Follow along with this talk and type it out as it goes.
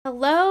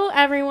Hello,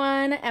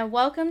 everyone, and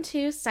welcome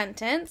to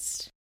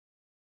Sentenced.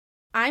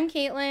 I'm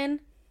Caitlin,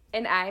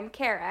 And I'm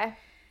Kara.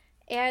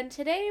 and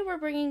today we're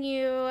bringing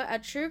you a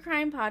true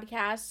crime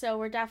podcast. So,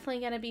 we're definitely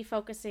going to be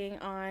focusing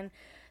on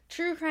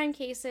true crime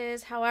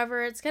cases.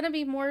 However, it's going to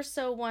be more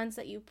so ones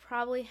that you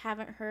probably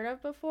haven't heard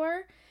of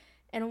before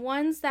and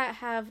ones that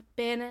have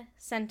been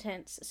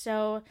sentenced.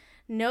 So,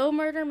 no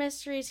murder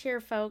mysteries here,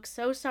 folks.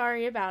 So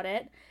sorry about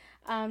it.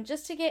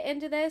 Just to get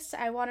into this,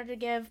 I wanted to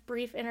give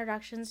brief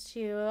introductions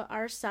to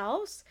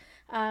ourselves.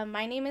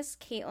 My name is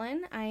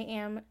Caitlin. I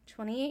am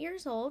 28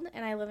 years old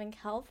and I live in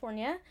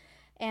California.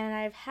 And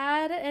I've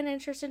had an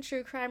interest in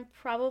true crime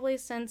probably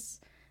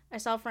since I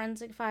saw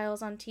Forensic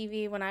Files on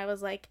TV when I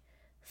was like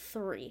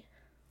 3.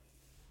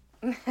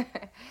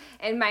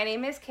 And my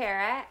name is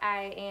Kara.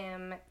 I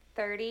am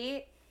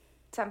 30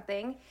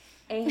 something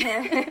and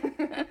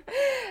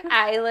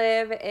I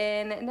live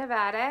in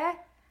Nevada.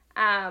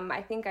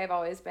 I think I've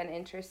always been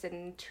interested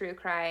in true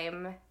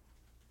crime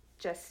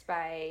just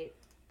by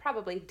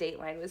probably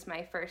Dateline was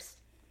my first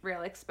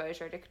real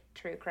exposure to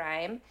true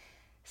crime.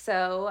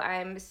 So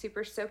I'm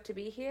super stoked to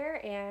be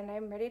here and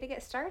I'm ready to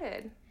get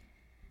started.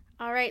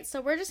 All right,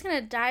 so we're just going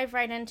to dive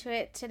right into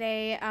it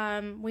today.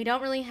 We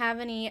don't really have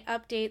any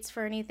updates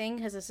for anything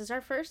because this is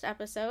our first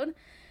episode.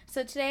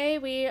 So today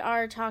we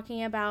are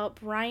talking about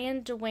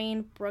Brian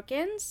Dwayne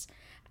Brookins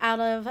out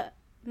of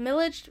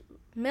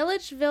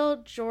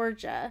Milledgeville,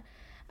 Georgia.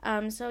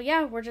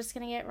 We're just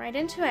going to get right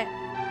into it.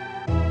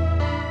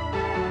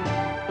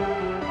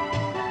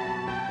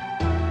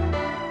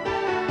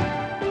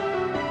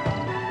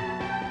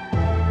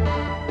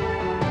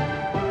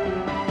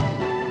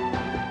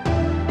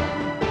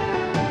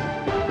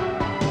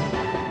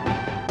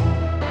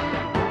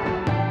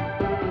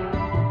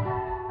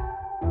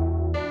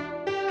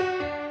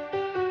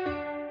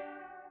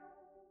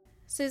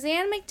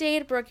 Suzanne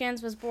McDade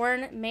Brookins was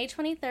born May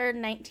 23rd,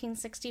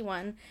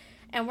 1961,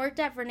 and worked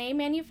at Vernay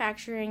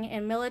Manufacturing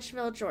in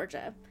Milledgeville,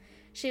 Georgia.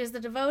 She was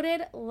the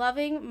devoted,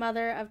 loving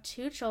mother of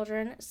 2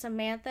 children,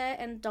 Samantha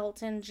and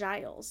Dalton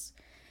Giles.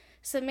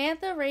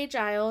 Samantha Ray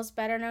Giles,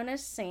 better known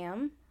as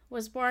Sam,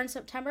 was born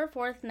September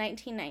 4th,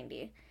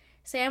 1990.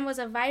 Sam was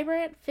a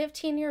vibrant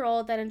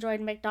 15-year-old that enjoyed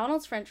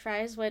McDonald's french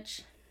fries,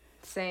 which...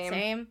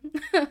 Same.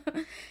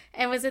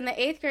 And was in the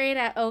 8th grade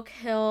at Oak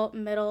Hill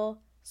Middle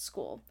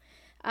School.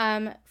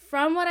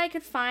 From what I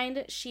could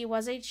find, she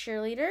was a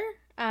cheerleader.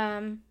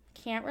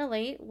 Can't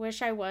relate.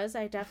 Wish I was.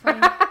 I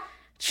definitely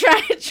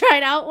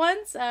tried out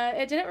once.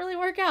 It didn't really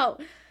work out.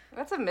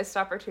 That's a missed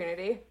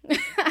opportunity.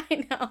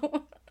 I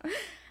know.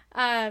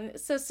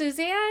 So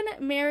Suzanne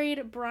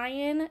married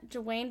Brian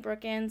Dwayne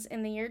Brookins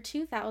in the year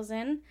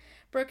 2000.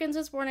 Brookins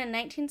was born in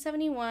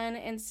 1971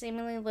 and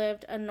seemingly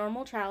lived a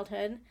normal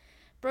childhood.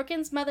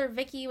 Brookins' mother,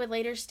 Vicky, would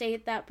later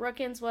state that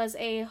Brookins was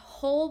a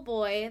whole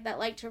boy that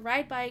liked to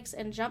ride bikes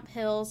and jump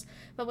hills,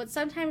 but would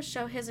sometimes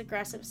show his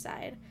aggressive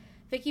side.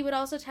 Vicky would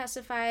also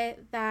testify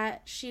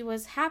that she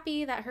was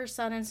happy that her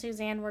son and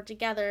Suzanne were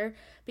together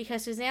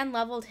because Suzanne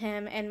leveled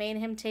him and made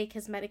him take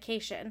his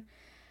medication.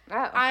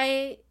 Oh.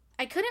 I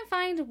couldn't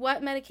find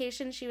what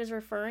medication she was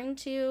referring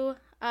to.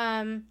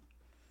 There's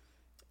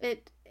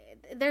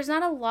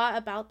not a lot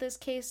about this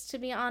case, to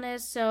be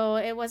honest, so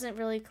it wasn't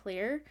really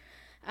clear.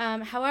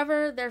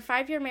 However, their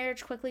 5-year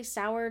marriage quickly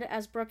soured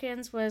as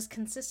Brookins was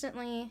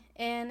consistently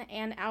in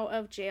and out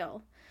of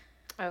jail.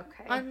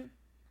 Okay.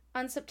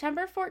 On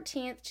September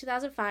 14th,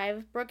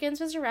 2005, Brookins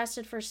was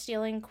arrested for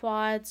stealing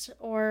quads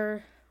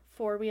or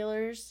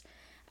four-wheelers.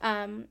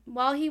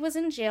 While he was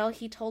in jail,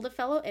 he told a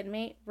fellow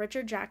inmate,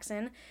 Richard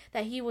Jackson,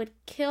 that he would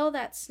kill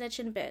that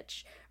snitchin'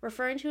 bitch,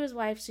 referring to his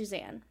wife,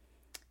 Suzanne.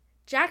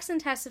 Jackson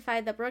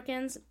testified that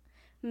Brookins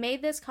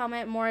made this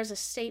comment more as a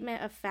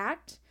statement of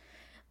fact.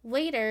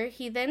 Later,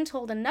 he then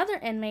told another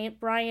inmate,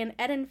 Brian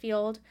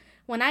Edenfield,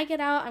 when I get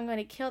out, I'm going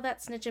to kill that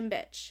snitching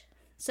bitch.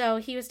 So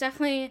he was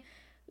definitely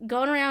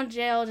going around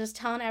jail just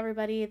telling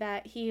everybody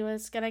that he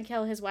was going to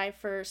kill his wife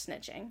for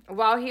snitching.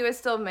 While he was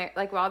still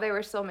while they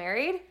were still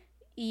married?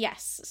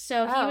 Yes.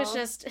 So he was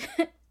just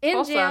in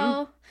Wholesome.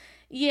 jail.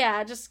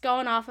 Yeah, just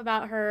going off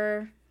about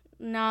her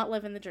not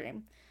living the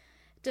dream.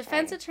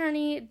 Defense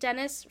attorney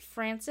Dennis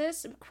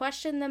Francis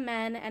questioned the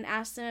men and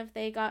asked them if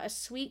they got a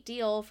sweet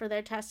deal for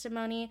their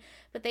testimony,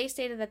 but they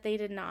stated that they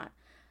did not.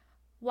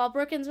 While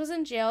Brookins was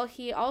in jail,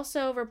 he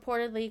also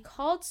reportedly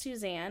called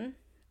Suzanne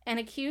and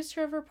accused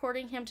her of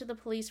reporting him to the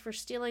police for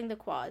stealing the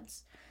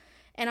quads.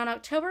 And on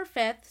October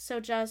 5th,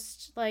 so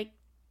just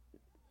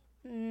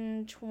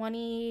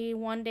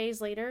 21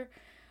 days later,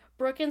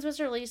 Brookins was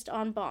released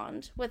on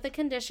bond with the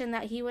condition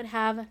that he would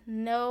have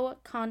no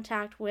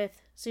contact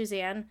with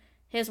Suzanne,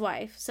 his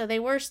wife. So they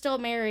were still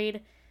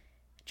married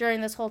during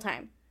this whole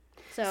time.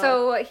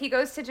 So he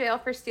goes to jail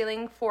for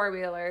stealing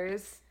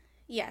four-wheelers.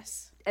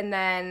 Yes. And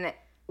then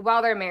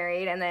while they're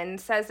married, and then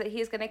says that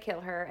he's going to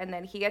kill her, and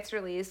then he gets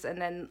released,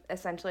 and then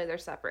essentially they're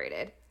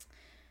separated.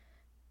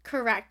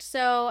 Correct.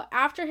 So,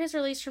 after his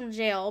release from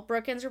jail,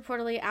 Brookins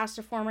reportedly asked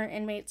a former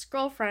inmate's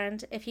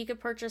girlfriend if he could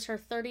purchase her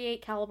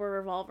 .38 caliber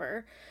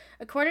revolver.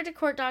 According to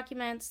court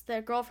documents,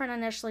 the girlfriend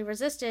initially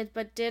resisted,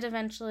 but did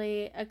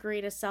eventually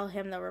agree to sell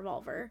him the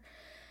revolver.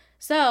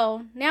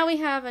 So, now we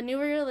have a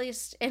newly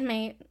released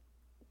inmate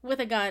with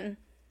a gun,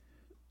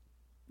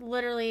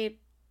 literally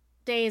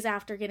days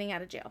after getting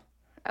out of jail.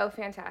 Oh,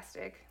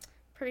 fantastic.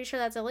 Pretty sure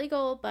that's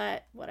illegal,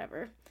 but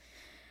whatever.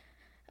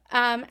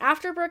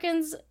 After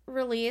Brookins'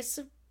 release,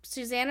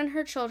 Suzanne and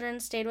her children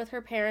stayed with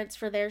her parents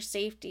for their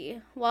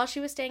safety. While she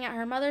was staying at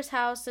her mother's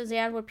house,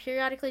 Suzanne would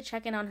periodically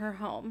check in on her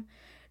home.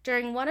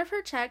 During one of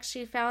her checks,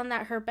 she found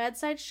that her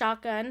bedside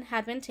shotgun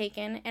had been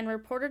taken and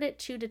reported it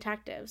to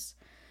detectives.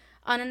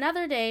 On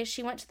another day,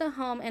 she went to the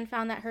home and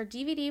found that her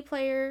DVD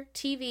player,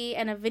 TV,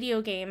 and a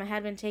video game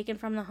had been taken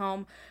from the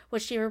home,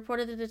 which she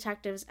reported to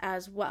detectives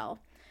as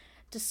well.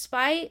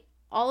 Despite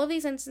all of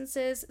these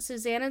instances,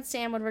 Suzanne and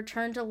Sam would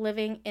return to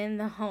living in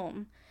the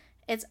home.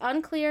 It's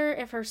unclear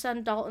if her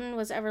son Dalton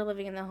was ever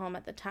living in the home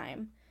at the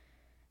time.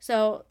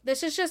 So,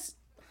 this is just...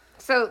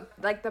 So,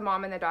 like, the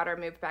mom and the daughter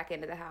moved back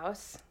into the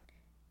house?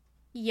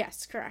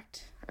 Yes,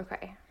 correct.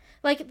 Okay.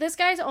 Like, this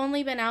guy's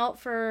only been out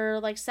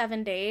for,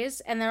 7 days,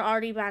 and they're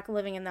already back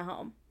living in the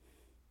home.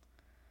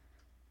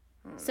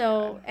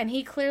 Oh, and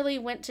he clearly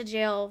went to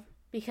jail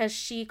because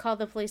she called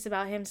the police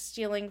about him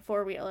stealing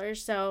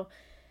four-wheelers, so...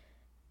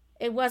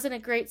 It wasn't a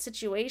great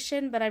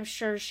situation, but I'm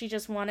sure she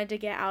just wanted to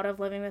get out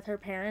of living with her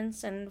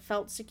parents and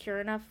felt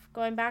secure enough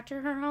going back to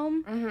her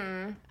home.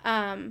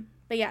 Mm-hmm.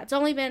 But yeah, it's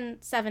only been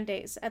 7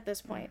 days at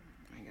this point.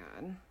 Oh my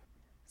God.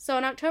 So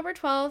on October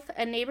 12th,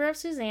 a neighbor of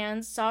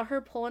Suzanne's saw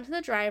her pull into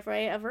the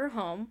driveway of her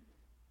home.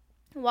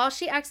 While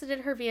she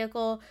exited her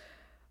vehicle,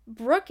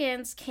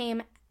 Brookins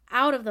came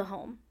out of the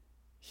home.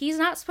 He's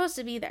not supposed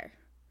to be there.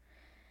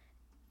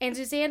 And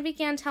Suzanne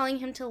began telling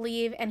him to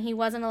leave, and he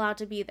wasn't allowed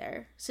to be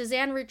there.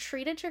 Suzanne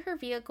retreated to her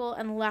vehicle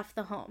and left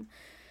the home.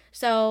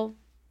 So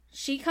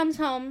she comes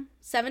home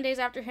 7 days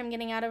after him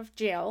getting out of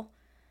jail,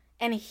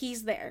 and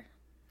he's there.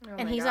 Oh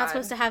and my he's God. not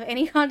supposed to have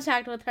any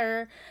contact with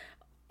her.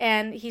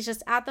 And he's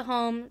just at the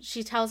home.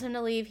 She tells him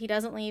to leave. He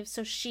doesn't leave,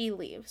 so she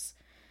leaves.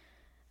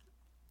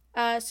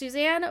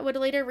 Suzanne would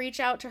later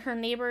reach out to her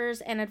neighbors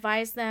and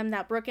advise them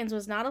that Brookins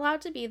was not allowed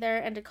to be there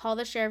and to call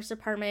the sheriff's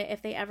department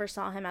if they ever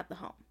saw him at the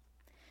home.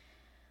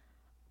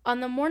 On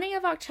the morning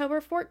of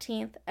October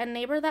 14th, a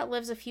neighbor that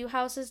lives a few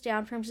houses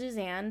down from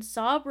Suzanne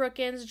saw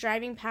Brookins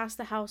driving past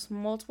the house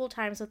multiple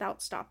times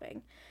without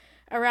stopping.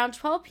 Around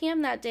 12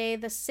 p.m. that day,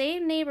 the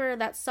same neighbor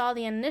that saw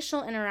the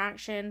initial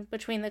interaction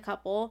between the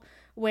couple,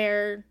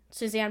 where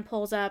Suzanne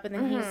pulls up and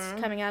then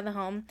he's coming out of the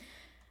home.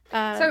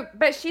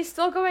 But she's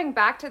still going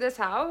back to this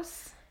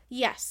house?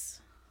 Yes.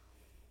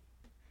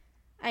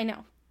 I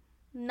know.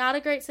 Not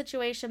a great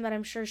situation, but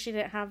I'm sure she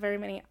didn't have very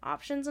many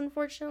options,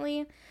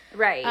 unfortunately.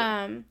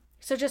 Right.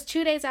 So just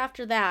 2 days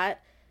after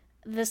that,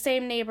 the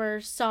same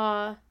neighbor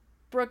saw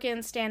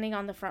Brookins standing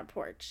on the front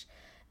porch.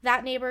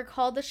 That neighbor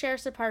called the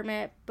sheriff's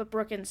department, but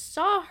Brookins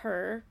saw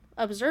her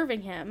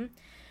observing him.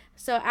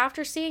 So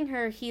after seeing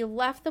her, he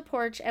left the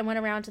porch and went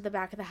around to the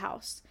back of the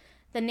house.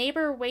 The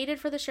neighbor waited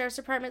for the sheriff's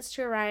departments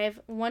to arrive.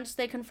 Once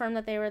they confirmed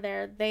that they were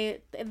there, the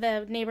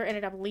neighbor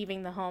ended up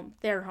leaving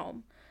their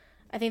home.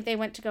 I think they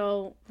went to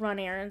go run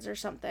errands or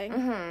something.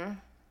 Mm-hmm.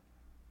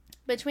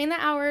 Between the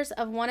hours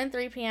of 1 and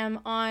 3 p.m.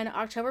 on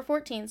October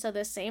 14th, so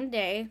this same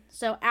day,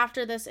 so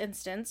after this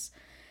instance,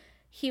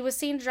 he was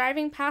seen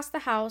driving past the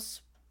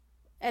house,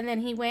 and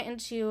then he went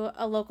into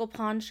a local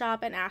pawn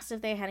shop and asked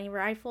if they had any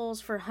rifles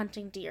for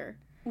hunting deer.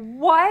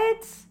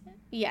 What?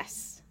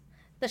 Yes.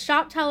 The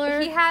shop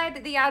teller... He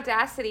had the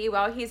audacity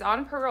while he's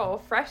on parole,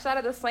 fresh out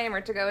of the slammer,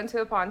 to go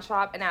into a pawn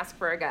shop and ask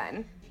for a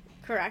gun.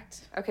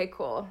 Correct. Okay,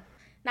 cool.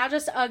 Not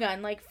just a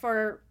gun,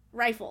 for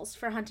rifles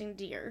for hunting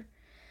deer.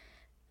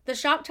 The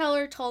shop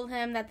teller told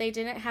him that they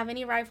didn't have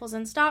any rifles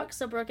in stock,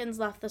 so Brookins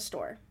left the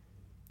store.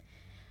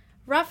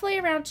 Roughly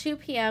around 2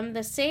 p.m.,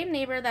 the same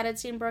neighbor that had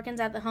seen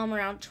Brookins at the home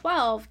around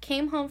 12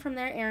 came home from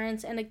their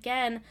errands and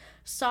again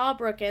saw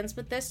Brookins,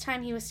 but this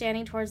time he was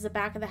standing towards the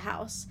back of the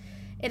house.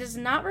 It is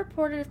not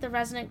reported if the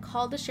resident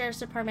called the sheriff's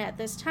department at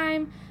this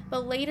time,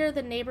 but later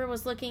the neighbor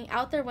was looking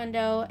out their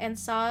window and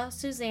saw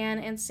Suzanne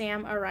and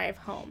Sam arrive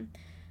home.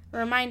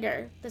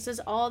 Reminder, this is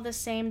all the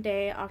same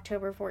day,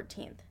 October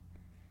 14th.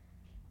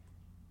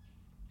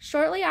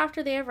 Shortly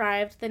after they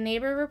arrived, the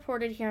neighbor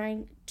reported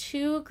hearing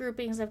 2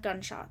 groupings of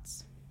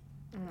gunshots.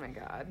 Oh my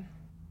God.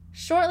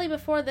 Shortly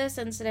before this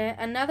incident,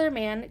 another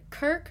man,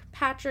 Kirk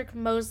Patrick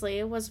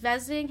Mosley, was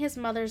visiting his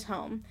mother's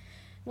home,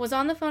 was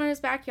on the phone in his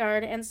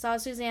backyard, and saw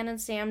Suzanne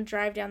and Sam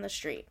drive down the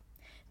street.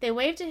 They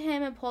waved to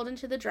him and pulled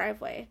into the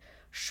driveway.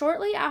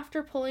 Shortly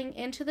after pulling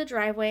into the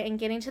driveway and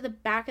getting to the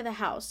back of the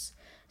house,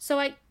 so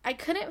I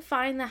couldn't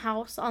find the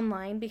house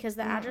online because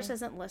the address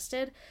isn't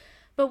listed,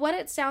 but what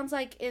it sounds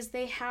like is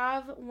they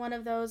have one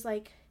of those,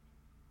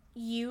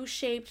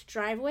 U-shaped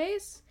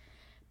driveways,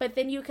 but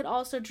then you could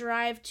also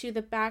drive to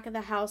the back of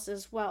the house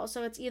as well.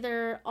 So it's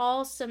either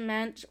all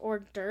cement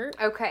or dirt.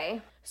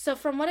 Okay. So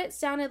from what it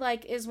sounded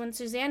like is when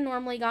Suzanne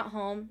normally got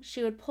home,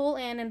 she would pull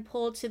in and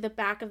pull to the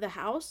back of the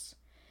house.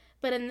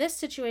 But in this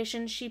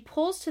situation, she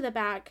pulls to the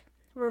back,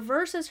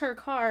 reverses her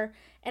car,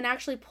 and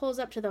actually pulls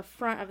up to the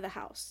front of the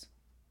house.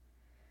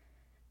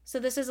 So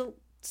this is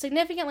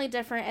significantly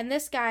different, and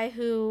this guy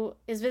who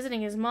is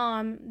visiting his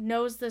mom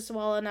knows this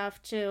well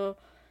enough to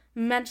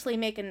mentally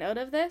make a note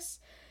of this.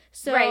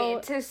 So,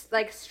 right, to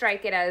like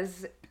strike it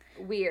as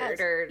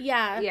weird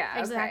yeah,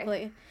 exactly.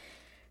 Okay.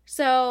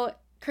 So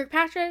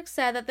Kirkpatrick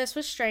said that this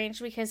was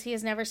strange because he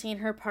has never seen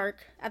her park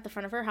at the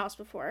front of her house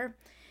before.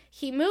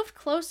 He moved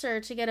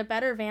closer to get a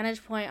better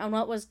vantage point on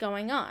what was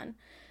going on.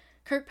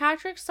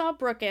 Kirkpatrick saw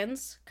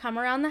Brookins come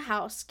around the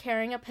house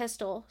carrying a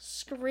pistol,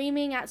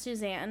 screaming at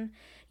Suzanne,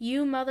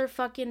 "You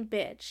motherfucking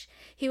bitch."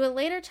 He would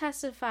later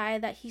testify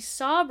that he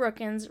saw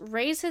Brookins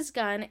raise his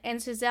gun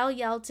and Suzanne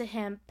yelled to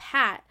him,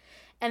 "Pat,"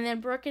 and then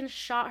Brookins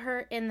shot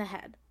her in the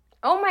head.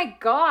 Oh my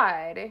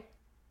God.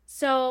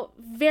 So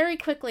very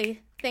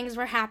quickly, things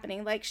were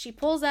happening. Like, she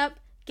pulls up,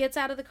 gets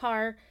out of the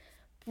car,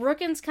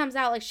 Brookins comes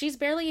out. Like, she's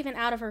barely even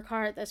out of her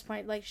car at this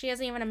point. Like, she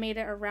hasn't even made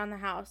it around the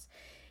house.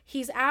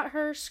 He's at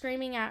her,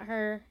 screaming at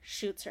her,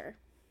 shoots her.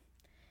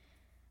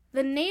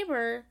 The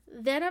neighbor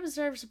then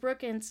observes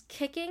Brookins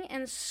kicking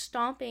and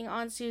stomping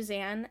on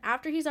Suzanne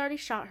after he's already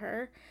shot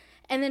her,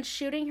 and then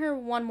shooting her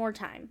one more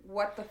time.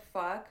 What the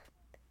fuck?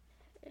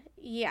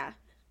 Yeah.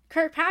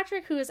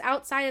 Kirkpatrick, who is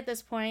outside at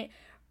this point,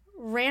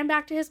 ran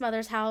back to his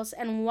mother's house,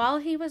 and while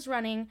he was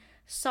running,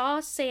 saw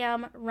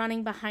Sam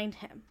running behind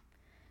him.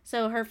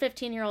 So her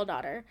 15-year-old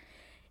daughter.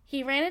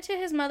 He ran into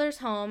his mother's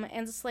home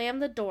and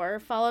slammed the door,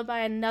 followed by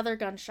another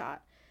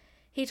gunshot.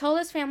 He told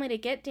his family to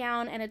get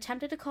down and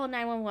attempted to call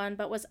 911,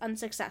 but was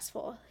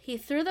unsuccessful. He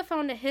threw the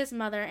phone to his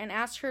mother and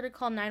asked her to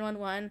call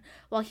 911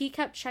 while he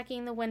kept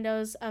checking the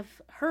windows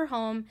of her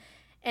home,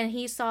 and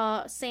he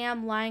saw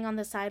Sam lying on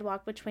the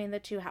sidewalk between the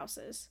two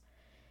houses.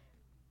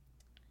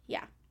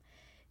 Yeah.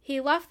 He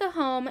left the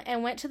home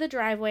and went to the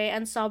driveway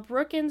and saw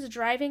Brookins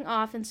driving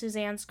off in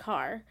Suzanne's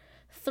car.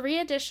 3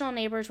 additional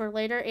neighbors were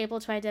later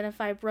able to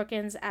identify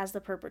Brookins as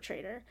the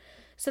perpetrator.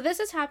 So this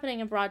is happening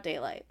in broad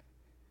daylight.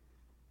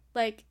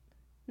 Like,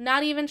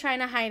 not even trying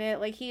to hide it.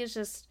 Like, he is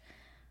just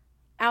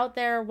out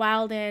there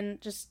wilding,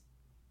 just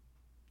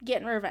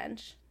getting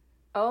revenge.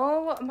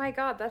 Oh my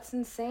God, that's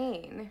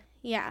insane.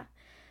 Yeah.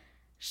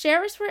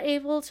 Sheriffs were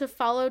able to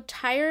follow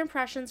tire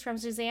impressions from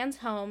Suzanne's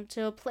home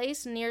to a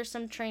place near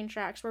some train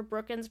tracks where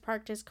Brookins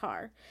parked his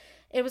car.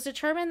 It was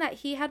determined that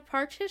he had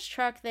parked his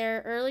truck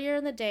there earlier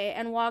in the day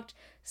and walked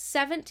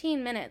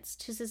 17 minutes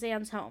to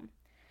Suzanne's home.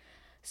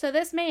 So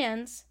this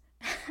man's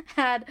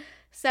had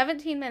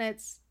 17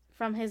 minutes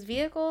from his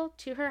vehicle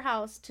to her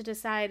house to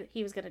decide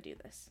he was going to do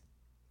this.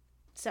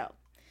 So,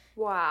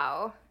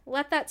 wow.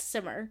 Let that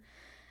simmer.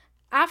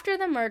 After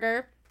the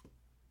murder,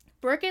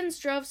 Brookins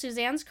drove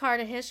Suzanne's car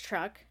to his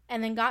truck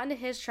and then got into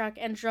his truck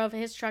and drove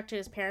his truck to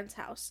his parents'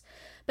 house.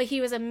 But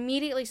he was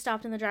immediately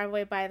stopped in the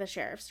driveway by the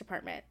sheriff's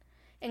department,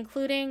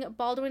 including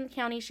Baldwin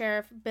County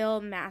Sheriff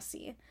Bill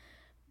Massey.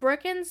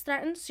 Brookins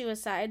threatened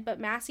suicide, but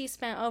Massey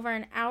spent over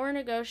an hour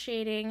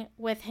negotiating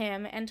with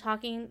him and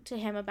talking to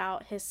him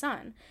about his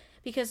son,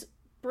 because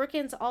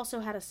Brookins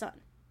also had a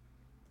son.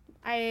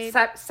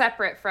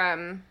 Separate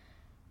from...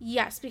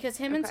 Yes, because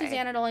him and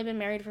Suzanne had only been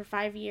married for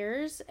 5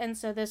 years, and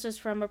so this was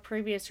from a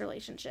previous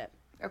relationship.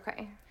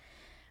 Okay.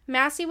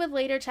 Massey would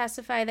later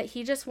testify that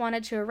he just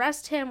wanted to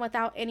arrest him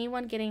without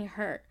anyone getting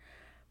hurt.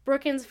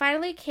 Brookins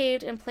finally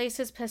caved and placed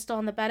his pistol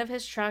on the bed of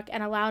his truck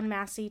and allowed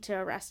Massey to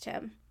arrest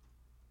him.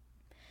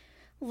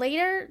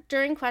 Later,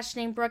 during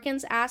questioning,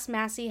 Brookins asked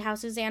Massey how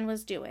Suzanne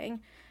was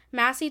doing.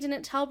 Massey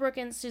didn't tell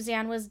Brookins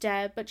Suzanne was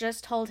dead, but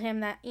just told him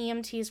that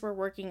EMTs were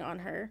working on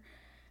her.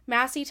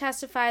 Massey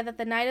testified that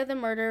the night of the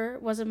murder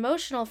was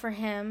emotional for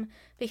him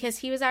because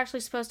he was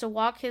actually supposed to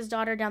walk his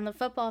daughter down the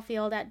football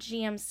field at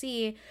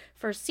GMC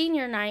for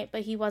senior night,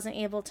 but he wasn't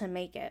able to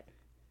make it.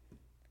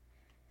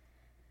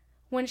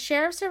 When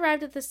sheriffs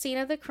arrived at the scene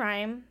of the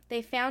crime,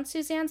 they found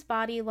Suzanne's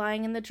body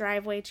lying in the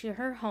driveway to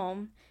her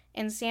home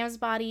and Sam's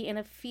body in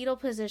a fetal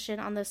position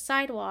on the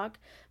sidewalk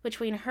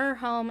between her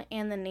home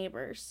and the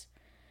neighbors.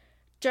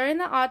 During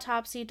the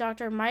autopsy,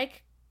 Dr.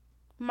 Mark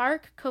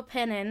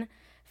Kopenin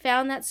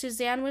found that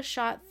Suzanne was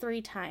shot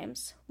 3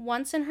 times,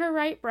 once in her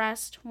right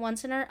breast,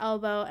 once in her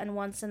elbow, and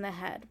once in the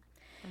head.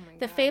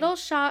 The fatal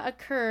shot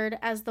occurred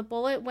as the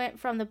bullet went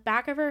from the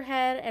back of her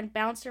head and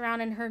bounced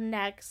around in her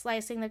neck,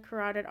 slicing the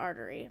carotid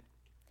artery.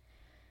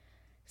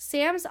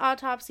 Sam's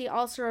autopsy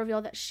also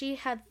revealed that she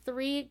had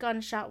 3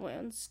 gunshot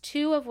wounds,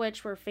 2 of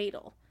which were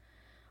fatal.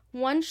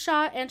 One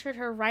shot entered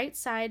her right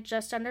side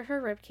just under her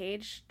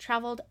ribcage,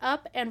 traveled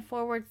up and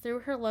forward through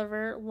her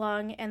liver,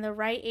 lung, and the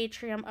right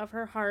atrium of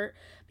her heart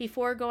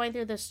before going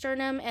through the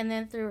sternum and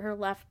then through her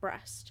left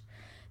breast.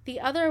 The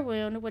other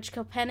wound, which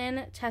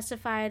Kopenin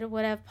testified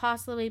would have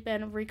possibly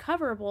been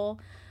recoverable,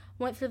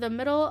 went through the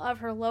middle of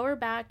her lower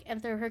back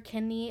and through her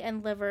kidney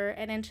and liver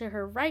and into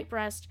her right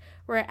breast,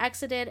 where it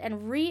exited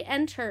and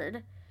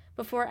re-entered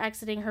before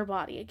exiting her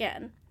body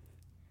again.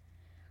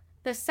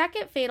 The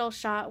second fatal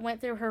shot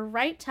went through her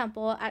right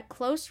temple at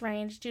close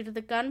range due to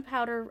the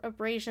gunpowder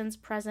abrasions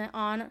present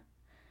on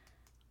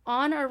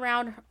or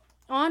around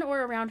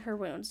her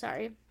wound.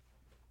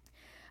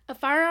 A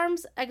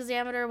firearms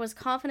examiner was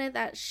confident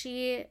that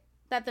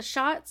the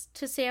shot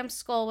to Sam's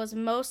skull was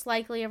most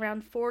likely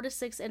around 4 to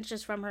 6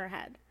 inches from her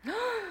head.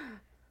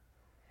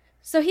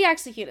 So he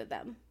executed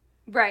them.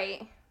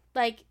 Right.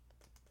 Like,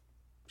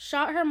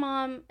 shot her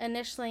mom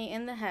initially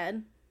in the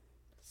head,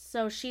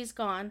 so she's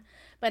gone.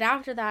 But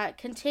after that,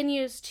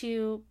 continues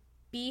to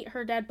beat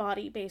her dead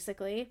body,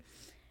 basically.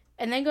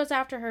 And then goes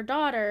after her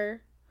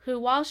daughter, who,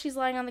 while she's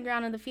lying on the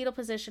ground in the fetal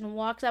position,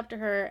 walks up to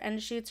her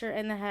and shoots her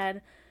in the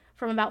head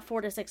from about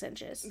 4 to 6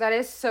 inches. That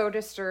is so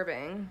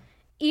disturbing.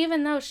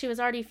 Even though she was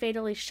already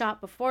fatally shot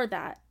before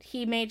that,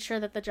 he made sure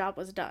that the job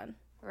was done.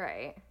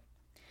 Right.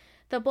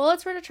 The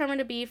bullets were determined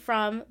to be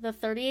from the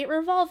 .38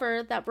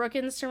 revolver that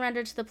Brookins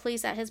surrendered to the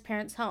police at his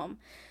parents' home.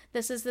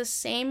 This is the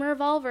same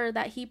revolver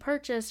that he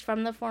purchased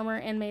from the former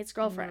inmate's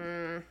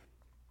girlfriend.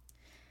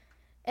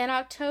 In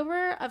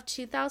October of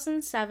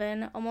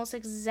 2007, almost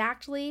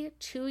exactly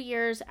 2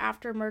 years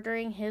after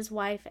murdering his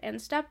wife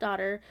and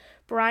stepdaughter,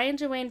 Brian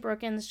Joanne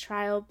Brookins'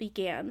 trial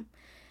began.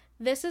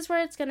 This is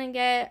where it's going to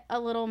get a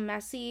little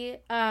messy.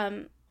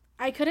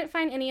 I couldn't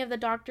find any of the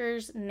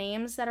doctors'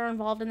 names that are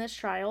involved in this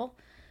trial,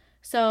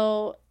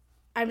 so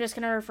I'm just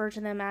going to refer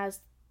to them as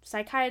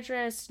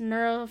psychiatrists,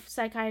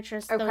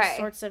 neuropsychiatrists, those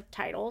sorts of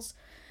titles.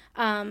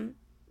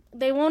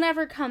 They won't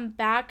ever come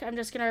back. I'm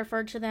just going to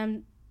refer to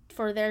them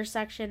for their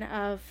section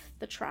of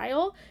the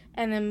trial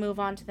and then move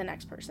on to the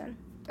next person.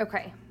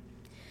 Okay.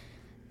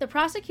 The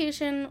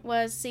prosecution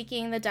was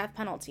seeking the death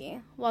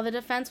penalty, while the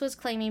defense was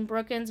claiming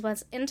Brookins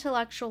was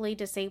intellectually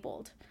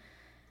disabled.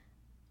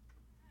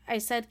 I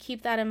said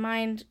keep that in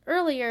mind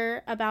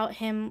earlier about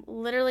him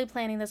literally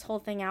planning this whole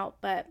thing out,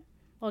 but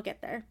we'll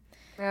get there.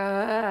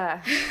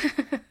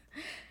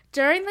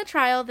 During the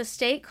trial, the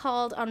state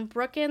called on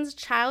Brookins'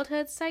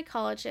 childhood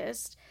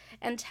psychologist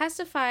and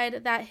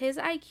testified that his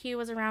IQ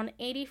was around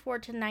 84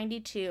 to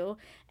 92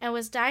 and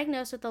was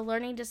diagnosed with a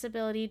learning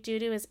disability due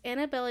to his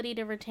inability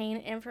to retain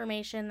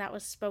information that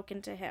was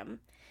spoken to him.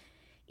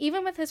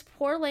 Even with his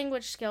poor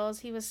language skills,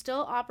 he was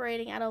still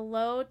operating at a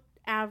low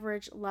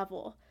average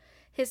level.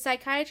 His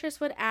psychiatrist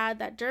would add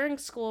that during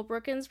school,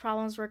 Brookins'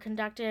 problems were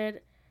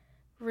conduct-related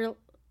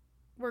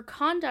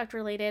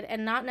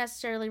and not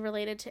necessarily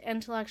related to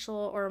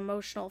intellectual or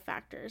emotional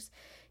factors.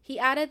 He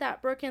added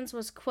that Brookins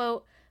was,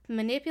 quote,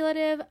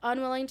 manipulative,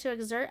 unwilling to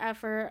exert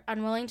effort,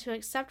 unwilling to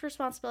accept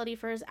responsibility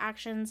for his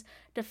actions,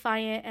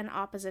 defiant, and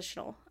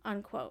oppositional,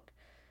 unquote.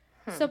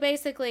 So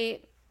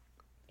basically,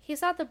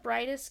 he's not the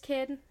brightest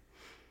kid,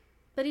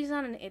 but he's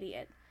not an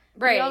idiot.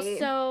 Right. He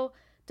also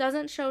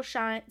doesn't show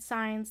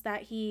signs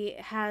that he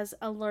has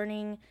a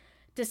learning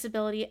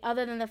disability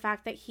other than the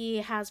fact that he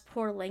has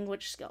poor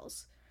language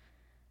skills.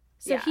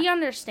 So he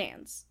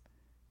understands.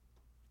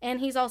 And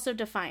he's also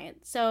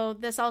defiant. So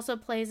this also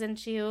plays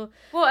into...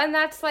 Well, and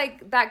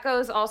that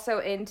goes also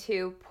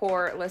into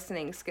poor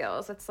listening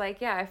skills. It's like,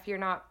 yeah, if you're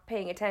not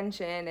paying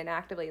attention and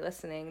actively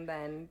listening,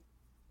 then...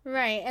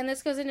 Right, and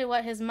this goes into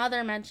what his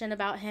mother mentioned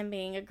about him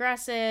being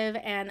aggressive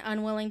and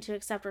unwilling to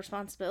accept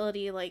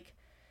responsibility. Like,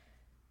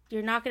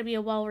 you're not going to be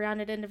a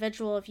well-rounded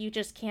individual if you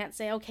just can't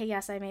say, okay,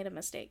 yes, I made a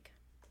mistake.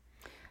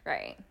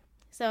 Right.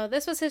 So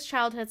this was his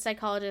childhood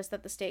psychologist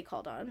that the state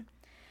called on.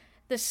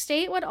 The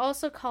state would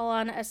also call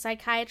on a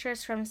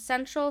psychiatrist from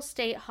Central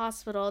State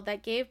Hospital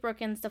that gave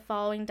Brookins the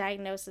following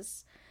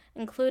diagnosis,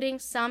 including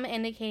some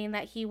indicating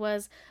that he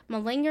was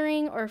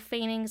malingering or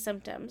feigning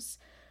symptoms.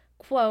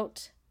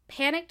 Quote,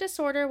 panic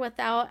disorder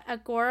without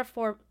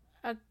agoraphobia,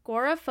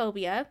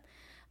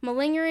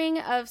 malingering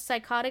of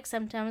psychotic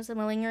symptoms,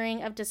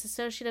 malingering of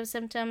dissociative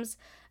symptoms,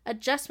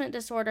 adjustment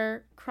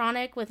disorder,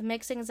 chronic with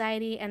mixed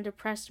anxiety and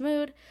depressed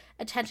mood,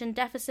 attention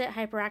deficit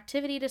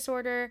hyperactivity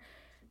disorder,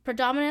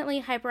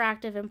 predominantly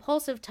hyperactive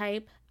impulsive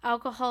type,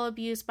 alcohol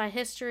abuse by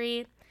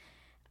history,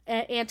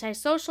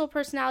 antisocial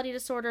personality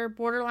disorder,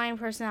 borderline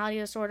personality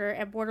disorder,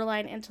 and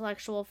borderline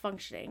intellectual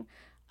functioning,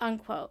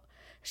 unquote.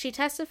 She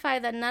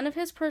testified that none of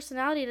his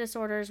personality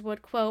disorders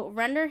would, quote,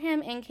 render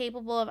him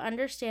incapable of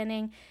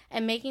understanding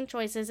and making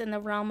choices in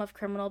the realm of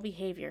criminal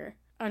behavior,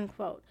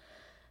 unquote.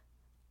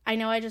 I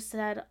know I just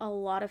said a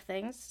lot of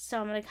things, so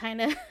I'm going to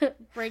kind of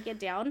break it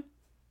down.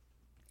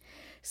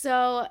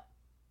 So,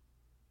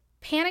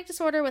 panic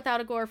disorder without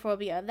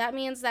agoraphobia. That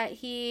means that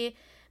he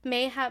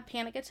may have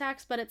panic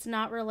attacks, but it's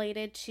not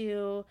related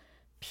to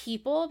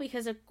people,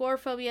 because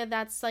agoraphobia,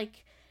 that's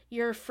like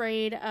you're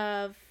afraid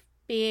of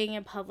being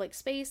in public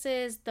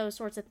spaces, those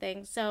sorts of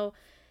things. So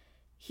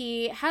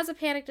he has a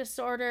panic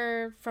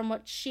disorder from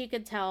what she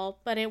could tell,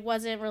 but it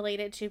wasn't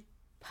related to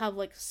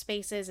public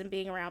spaces and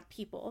being around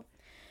people.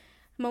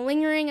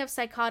 Malingering of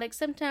psychotic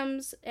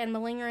symptoms and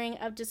malingering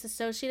of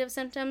dissociative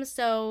symptoms.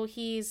 So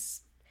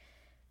he's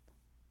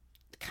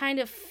kind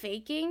of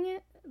faking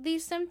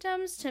these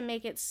symptoms to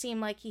make it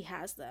seem like he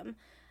has them.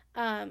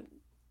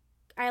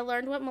 I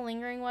learned what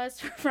malingering was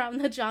from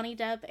the Johnny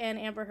Depp and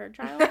Amber Heard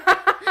trial.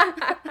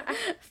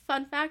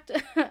 Fun fact.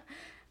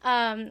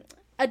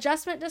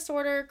 Adjustment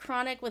disorder,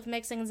 chronic with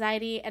mixed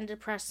anxiety and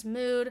depressed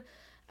mood,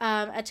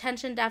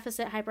 attention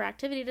deficit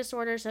hyperactivity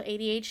disorder, so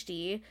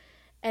ADHD,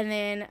 and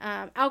then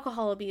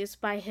alcohol abuse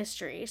by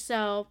history.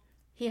 So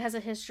he has a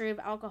history of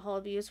alcohol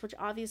abuse, which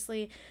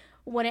obviously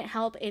wouldn't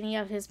help any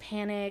of his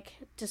panic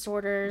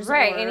disorders.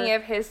 Right, any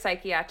of his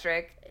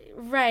psychiatric.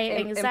 Right,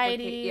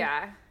 anxiety.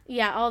 Yeah.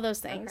 Yeah, all those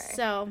things. Okay.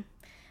 So,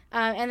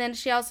 and then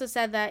she also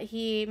said that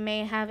he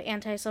may have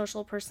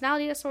antisocial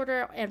personality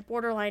disorder and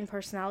borderline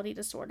personality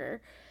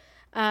disorder.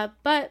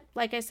 But,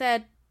 like I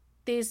said,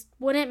 these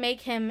wouldn't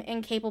make him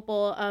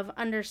incapable of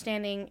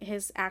understanding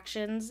his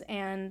actions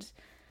and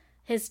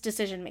his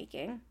decision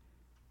making.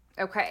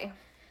 Okay.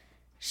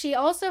 She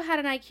also had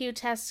an IQ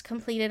test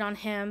completed on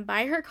him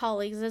by her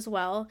colleagues as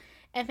well,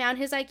 and found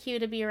his IQ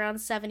to be around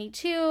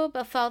 72,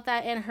 but felt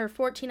that in her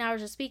 14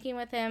 hours of speaking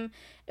with him,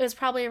 it was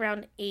probably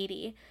around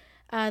 80.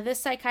 This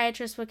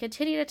psychiatrist would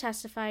continue to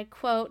testify,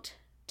 quote,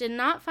 did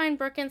not find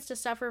Brookins to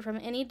suffer from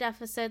any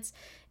deficits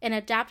in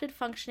adaptive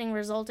functioning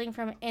resulting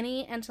from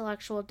any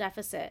intellectual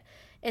deficit.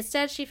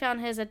 Instead, she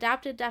found his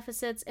adaptive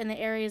deficits in the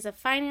areas of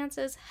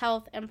finances,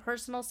 health, and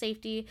personal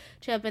safety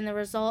to have been the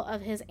result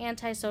of his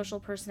antisocial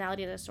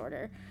personality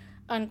disorder,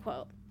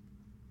 unquote.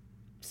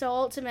 So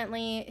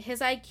ultimately,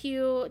 his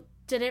IQ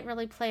didn't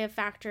really play a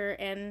factor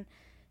in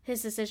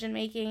his decision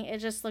making. It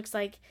just looks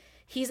like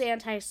he's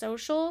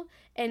antisocial,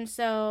 and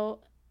so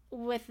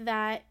with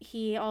that,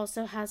 he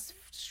also has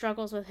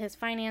struggles with his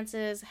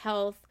finances,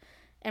 health,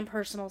 and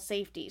personal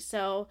safety.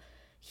 So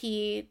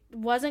he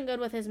wasn't good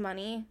with his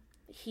money.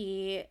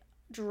 He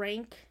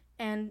drank,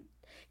 and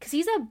because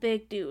he's a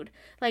big dude.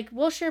 Like,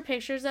 we'll share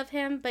pictures of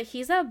him, but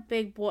he's a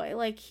big boy.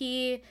 Like,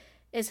 he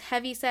is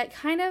heavy set,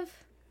 kind of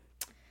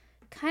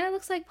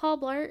looks like Paul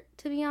Blart,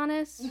 to be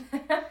honest.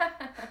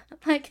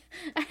 Like,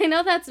 I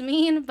know that's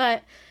mean,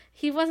 but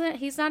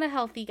he's not a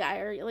healthy guy,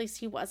 or at least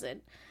he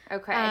wasn't.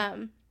 Okay.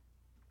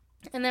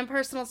 And then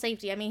personal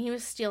safety. I mean, he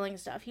was stealing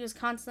stuff. He was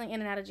constantly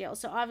in and out of jail.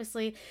 So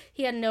obviously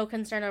he had no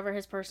concern over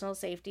his personal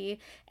safety.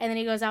 And then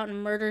he goes out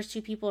and murders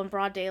 2 people in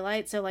broad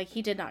daylight. So, like,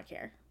 he did not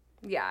care.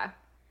 Yeah.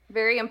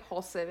 Very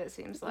impulsive, it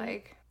seems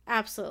like.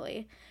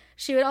 Absolutely.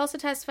 She would also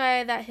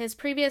testify that his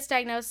previous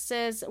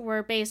diagnoses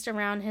were based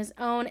around his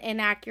own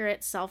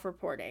inaccurate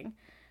self-reporting.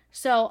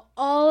 So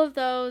all of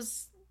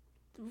those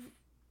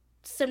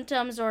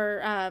symptoms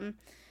or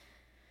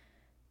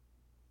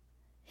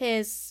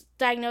his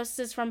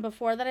diagnosis from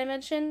before that I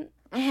mentioned,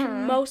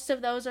 most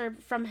of those are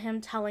from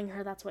him telling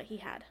her that's what he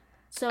had.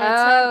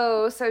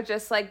 So so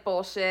just like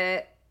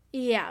bullshit.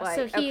 Yeah, like,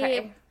 so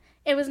okay.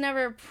 It was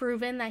never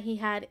proven that he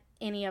had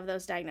any of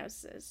those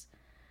diagnoses.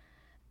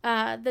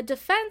 The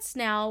defense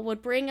now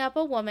would bring up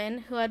a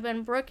woman who had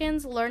been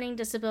Brookins' learning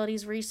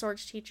disabilities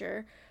resource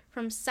teacher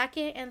from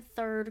 2nd and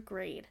 3rd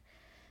grade.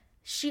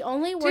 She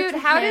only worked with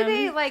him. How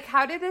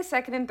did the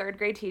 2nd and 3rd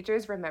grade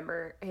teachers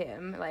remember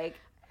him? Like,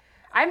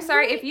 I'm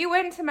sorry, if you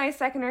went to my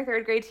 2nd or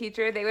 3rd grade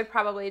teacher, they'd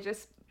probably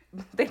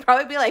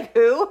be like,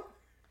 who?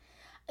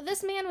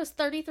 This man was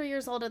 33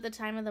 years old at the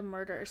time of the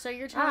murder. So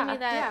you're telling me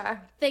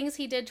that things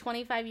he did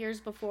 25 years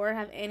before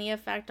have any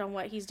effect on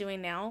what he's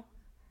doing now?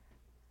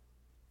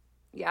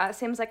 Yeah, it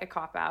seems like a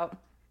cop-out.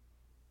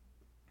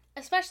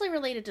 Especially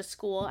related to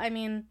school. I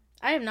mean,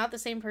 I am not the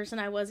same person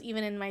I was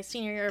even in my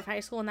senior year of high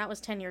school, and that was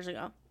 10 years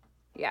ago.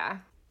 Yeah.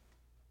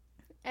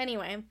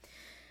 Anyway,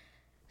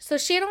 so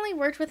she had only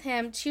worked with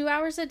him 2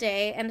 hours a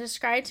day and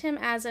described him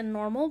as a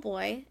normal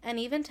boy, and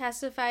even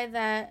testified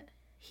that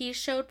he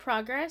showed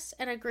progress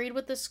and agreed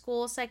with the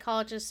school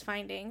psychologist's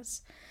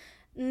findings.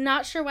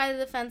 Not sure why the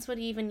defense would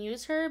even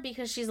use her,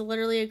 because she's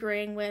literally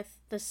agreeing with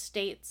the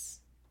state's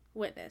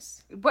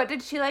witness. What,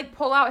 did she, like,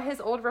 pull out his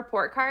old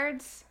report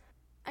cards?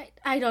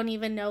 I don't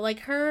even know. Like,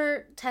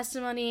 her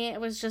testimony,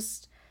 it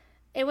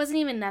wasn't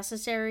even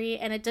necessary,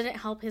 and it didn't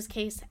help his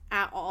case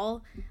at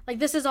all. Like,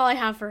 this is all I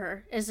have for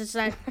her, is just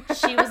that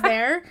she was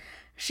there.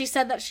 She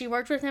said that she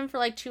worked with him for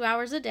like 2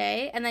 hours a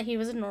day, and that he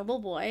was a normal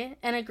boy,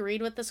 and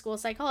agreed with the school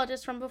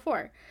psychologist from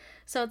before.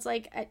 So it's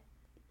like,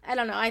 I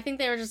don't know. I think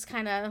they were just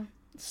kind of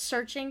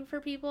searching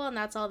for people, and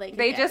that's all they could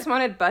get. Just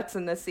wanted butts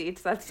in the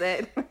seats. That's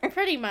it.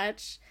 Pretty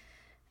much.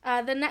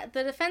 The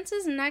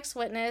defense's next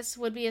witness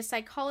would be a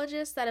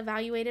psychologist that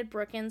evaluated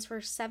Brookins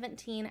for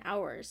 17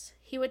 hours.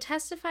 He would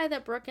testify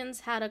that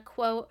Brookins had a,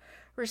 quote,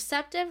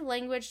 receptive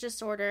language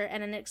disorder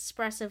and an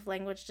expressive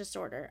language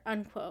disorder,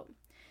 unquote.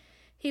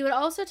 He would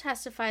also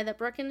testify that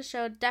Brookins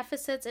showed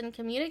deficits in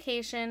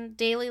communication,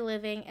 daily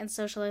living, and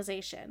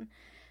socialization.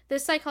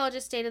 This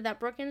psychologist stated that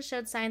Brookins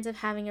showed signs of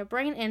having a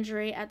brain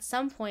injury at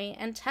some point,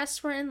 and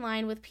tests were in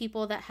line with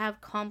people that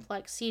have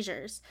complex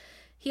seizures.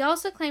 He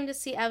also claimed to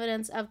see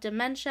evidence of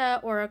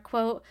dementia or a,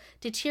 quote,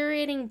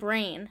 deteriorating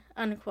brain,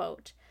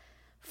 unquote.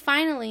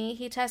 Finally,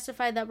 he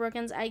testified that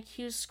Brookins'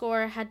 IQ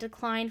score had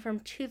declined from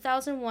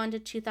 2001 to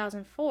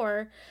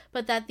 2004,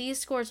 but that these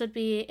scores would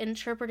be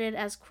interpreted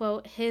as,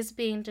 quote, his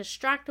being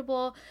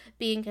distractible,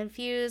 being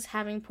confused,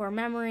 having poor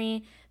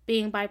memory,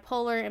 being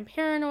bipolar and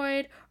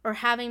paranoid, or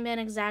having been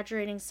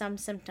exaggerating some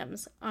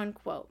symptoms,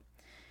 unquote.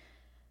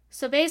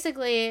 So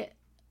basically,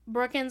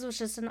 Brookins was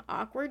just an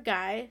awkward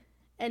guy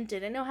and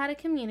didn't know how to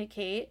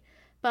communicate,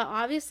 but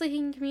obviously he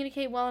can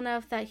communicate well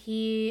enough that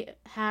he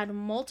had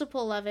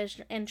multiple love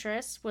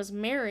interests, was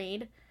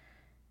married,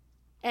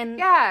 and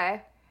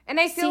Yeah. And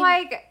I feel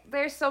like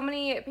there's so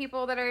many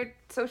people that are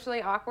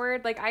socially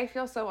awkward. Like, I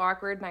feel so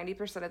awkward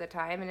 90% of the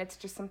time, and it's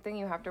just something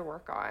you have to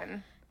work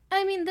on.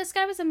 I mean, this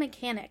guy was a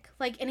mechanic,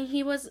 like, and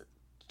he was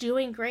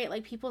doing great.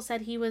 Like, people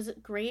said he was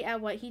great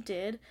at what he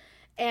did,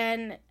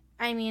 and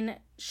I mean,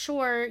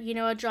 sure, you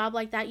know, a job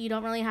like that, you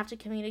don't really have to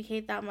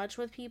communicate that much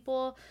with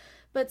people,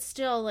 but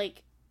still,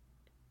 like,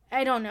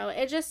 I don't know.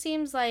 It just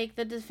seems like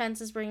the defense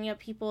is bringing up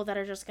people that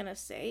are just gonna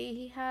say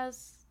he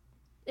has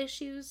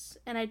issues,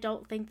 and I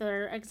don't think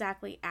they're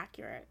exactly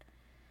accurate.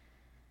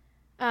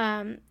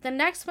 The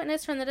next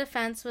witness from the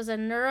defense was a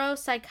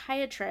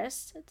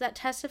neuropsychiatrist that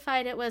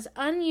testified it was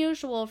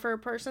unusual for a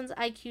person's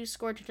IQ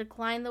score to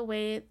decline the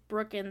way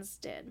Brookins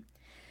did.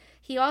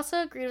 He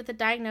also agreed with the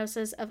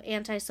diagnosis of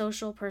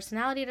antisocial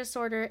personality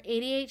disorder,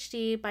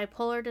 ADHD,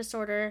 bipolar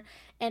disorder,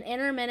 and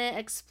intermittent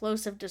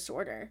explosive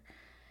disorder.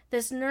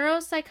 This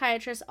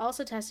neuropsychiatrist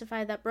also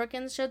testified that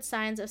Brookins showed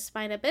signs of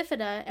spina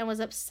bifida and was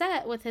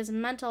upset with his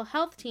mental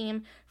health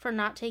team for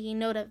not taking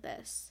note of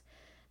this.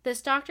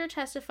 This doctor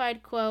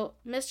testified, quote,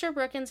 Mr.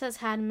 Brookins has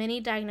had many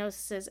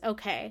diagnoses.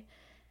 Okay.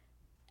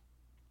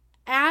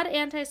 Add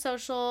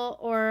antisocial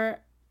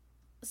or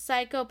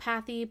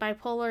psychopathy,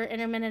 bipolar,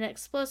 intermittent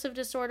explosive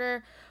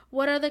disorder.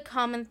 What are the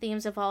common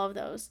themes of all of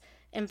those?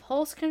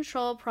 Impulse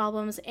control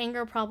problems,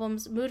 anger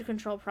problems, mood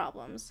control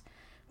problems.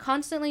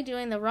 Constantly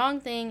doing the wrong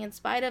thing in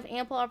spite of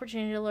ample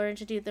opportunity to learn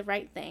to do the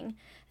right thing,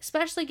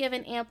 especially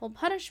given ample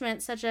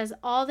punishment such as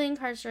all the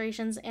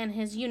incarcerations and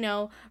his,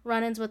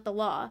 run-ins with the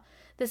law.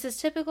 This is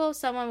typical of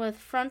someone with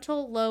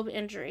frontal lobe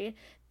injury.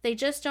 They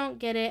just don't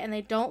get it and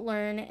they don't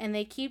learn and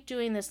they keep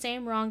doing the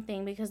same wrong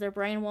thing because their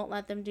brain won't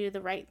let them do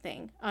the right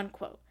thing,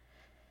 unquote.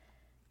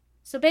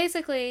 So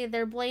basically,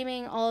 they're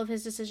blaming all of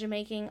his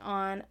decision-making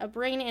on a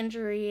brain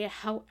injury.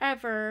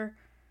 However,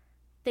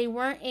 they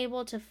weren't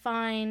able to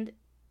find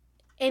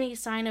any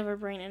sign of a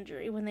brain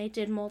injury when they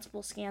did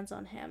multiple scans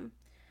on him.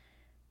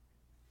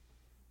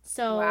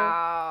 So,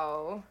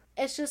 wow.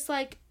 It's just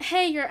like,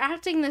 hey, you're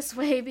acting this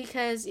way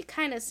because it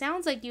kind of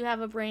sounds like you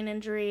have a brain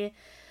injury.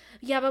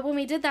 Yeah, but when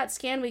we did that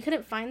scan, we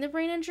couldn't find the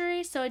brain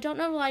injury, so I don't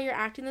know why you're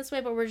acting this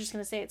way, but we're just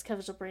going to say it's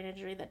because of a brain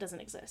injury that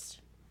doesn't exist.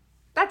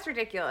 That's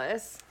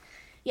ridiculous.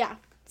 Yeah,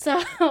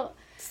 so...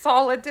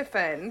 Solid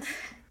defense.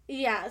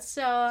 Yeah,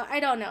 so I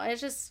don't know.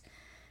 It's just...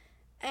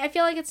 I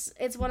feel like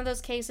it's one of those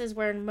cases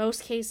where in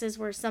most cases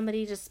where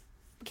somebody just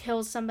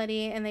kills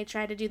somebody and they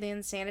try to do the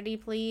insanity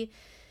plea,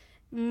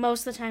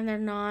 most of the time they're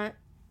not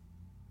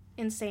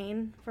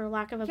insane, for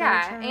lack of a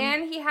better term. Yeah,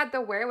 and he had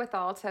the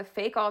wherewithal to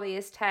fake all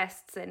these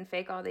tests and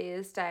fake all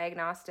these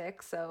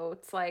diagnostics, so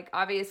it's like,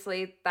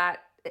 obviously,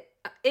 that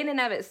in and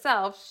of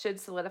itself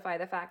should solidify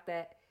the fact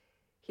that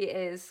he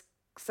is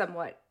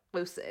somewhat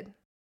lucid.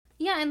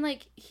 Yeah, and,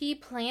 like, he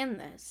planned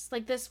this.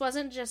 Like, this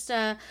wasn't just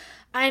I'm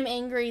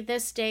angry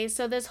this day,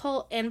 so this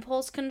whole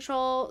impulse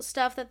control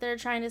stuff that they're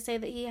trying to say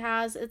that he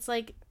has, it's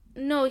like,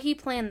 no, he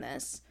planned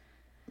this.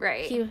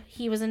 Right.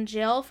 He was in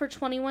jail for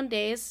 21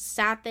 days,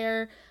 sat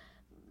there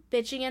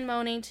bitching and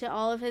moaning to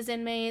all of his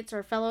inmates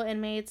or fellow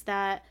inmates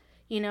that,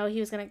 he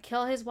was going to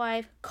kill his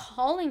wife,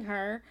 calling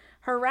her,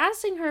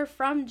 harassing her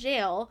from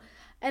jail,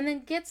 and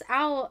then gets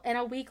out and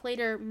a week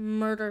later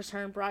murders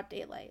her in broad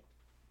daylight.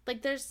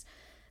 Like,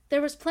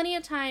 there was plenty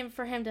of time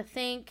for him to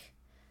think,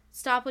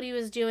 stop what he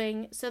was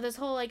doing. So this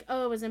whole, like,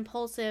 oh, it was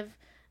impulsive.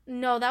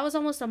 No, that was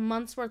almost a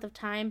month's worth of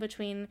time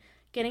between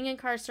getting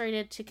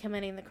incarcerated to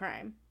committing the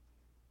crime.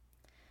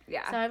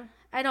 Yeah. So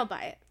I don't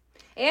buy it.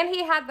 And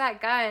he had that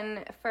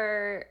gun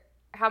for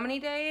how many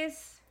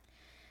days?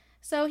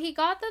 So he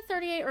got the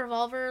 .38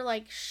 revolver,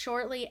 like,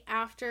 shortly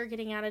after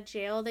getting out of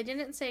jail. They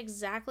didn't say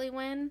exactly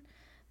when,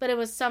 but it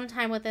was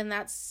sometime within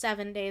that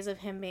 7 days of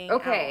him being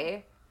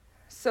out.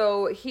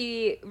 So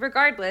he had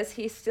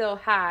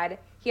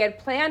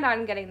planned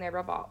on getting the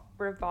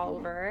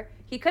revolver.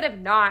 He could have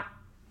not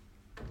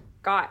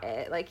got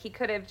it. Like, he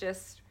could have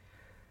just,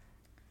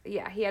 he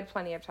had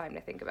plenty of time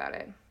to think about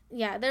it.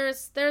 Yeah,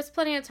 there's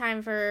plenty of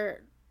time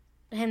for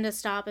him to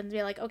stop and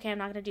be like, okay, I'm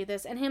not going to do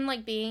this. And him,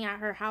 like, being at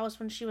her house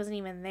when she wasn't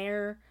even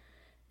there.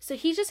 So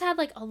he just had,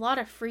 like, a lot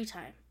of free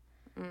time.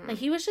 Like,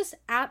 he was just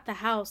at the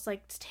house,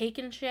 like,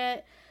 taking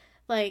shit.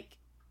 Like,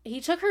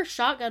 he took her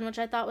shotgun, which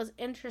I thought was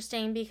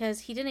interesting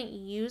because he didn't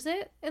use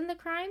it in the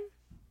crime.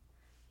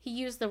 He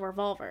used the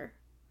revolver.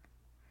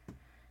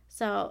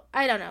 So,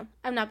 I don't know.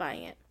 I'm not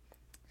buying it.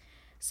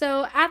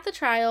 So, at the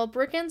trial,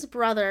 Brookins'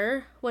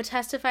 brother would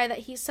testify that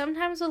he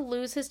sometimes would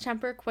lose his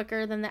temper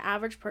quicker than the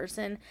average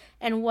person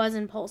and was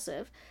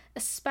impulsive,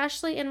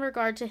 especially in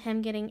regard to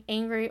him getting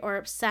angry or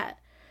upset.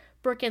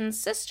 Brookins'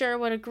 sister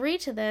would agree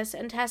to this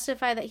and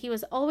testify that he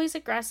was always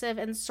aggressive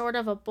and sort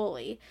of a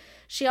bully.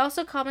 She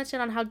also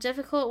commented on how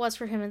difficult it was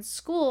for him in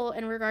school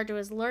in regard to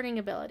his learning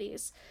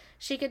abilities.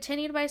 She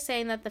continued by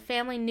saying that the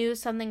family knew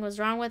something was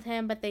wrong with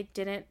him, but they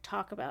didn't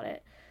talk about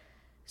it.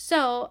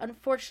 So,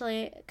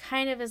 unfortunately, it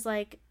kind of is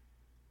like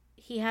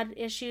he had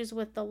issues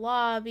with the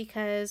law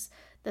because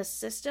the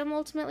system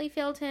ultimately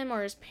failed him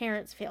or his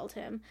parents failed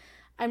him.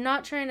 I'm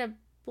not trying to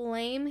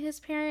blame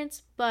his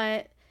parents,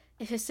 but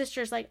if his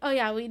sister's like, oh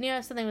yeah, we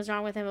knew something was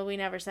wrong with him, but we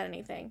never said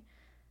anything.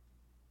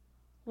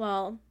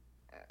 Well,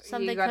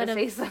 something you gotta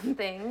say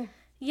something.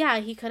 Yeah,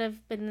 he could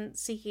have been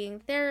seeking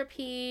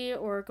therapy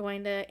or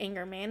going to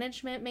anger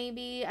management,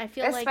 maybe. I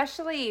feel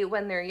especially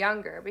when they're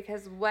younger,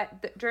 because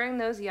during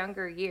those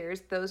younger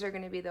years, those are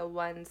going to be the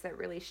ones that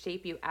really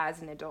shape you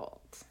as an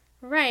adult.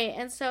 Right,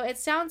 and so it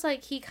sounds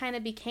like he kind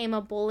of became a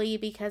bully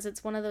because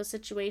it's one of those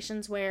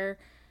situations where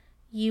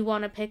you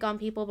want to pick on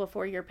people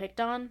before you're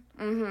picked on.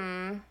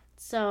 Mm-hmm.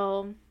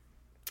 So,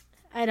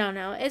 I don't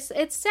know.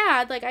 It's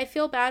sad. Like, I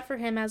feel bad for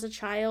him as a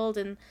child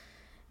and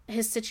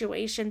his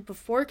situation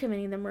before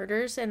committing the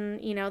murders,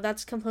 and you know,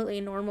 that's completely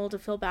normal to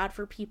feel bad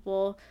for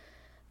people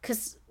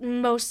because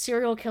most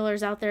serial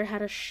killers out there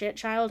had a shit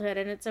childhood,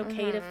 and it's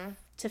okay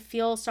to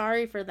feel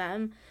sorry for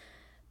them.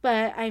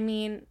 But I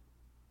mean,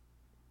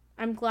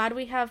 I'm glad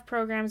we have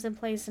programs in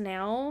place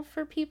now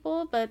for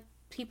people, but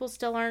people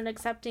still aren't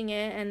accepting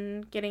it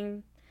and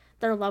getting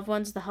their loved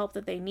ones the help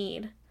that they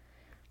need.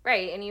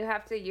 Right, and you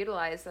have to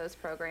utilize those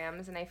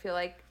programs, and I feel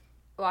like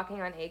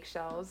walking on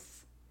eggshells,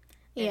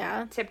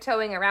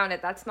 tiptoeing around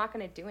it, that's not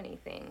going to do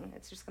anything.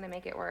 It's just going to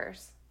make it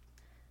worse.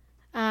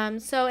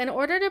 So in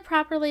order to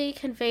properly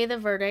convey the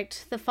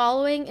verdict, the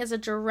following is a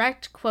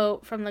direct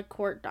quote from the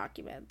court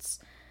documents.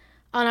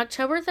 On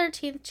October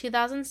 13th,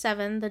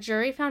 2007, the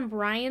jury found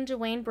Brian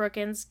Dwayne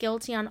Brookins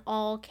guilty on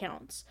all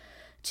counts.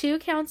 2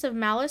 counts of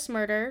malice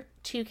murder,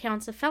 2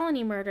 counts of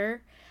felony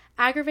murder,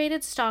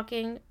 aggravated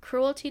stalking,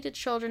 cruelty to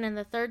children in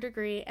the 3rd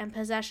degree, and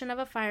possession of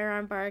a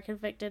firearm by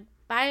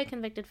a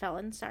convicted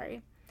felon.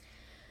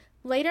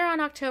 Later on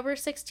October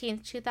 16,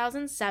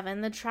 2007,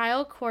 the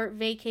trial court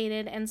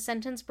vacated and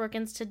sentenced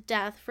Brookins to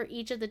death for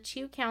each of the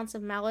 2 counts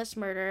of malice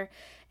murder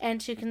and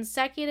to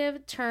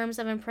consecutive terms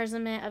of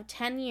imprisonment of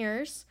 10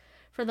 years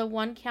for the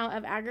 1 count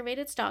of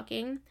aggravated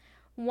stalking,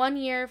 1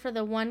 year for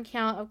the 1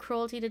 count of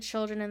cruelty to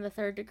children in the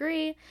 3rd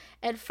degree,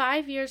 and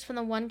 5 years for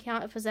the 1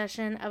 count of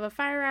possession of a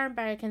firearm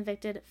by a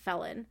convicted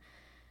felon.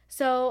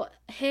 So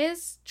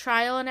his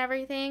trial and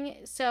everything,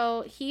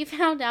 so he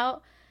found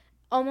out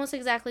almost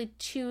exactly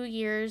 2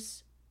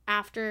 years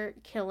after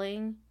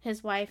killing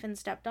his wife and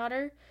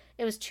stepdaughter.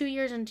 It was 2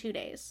 years and 2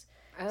 days.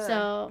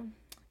 So,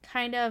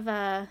 kind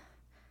of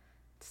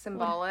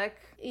symbolic.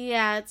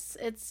 Yeah,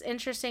 it's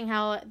interesting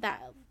how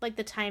that, like,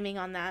 the timing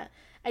on that.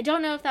 I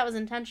don't know if that was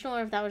intentional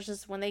or if that was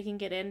just when they can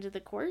get into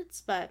the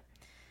courts, but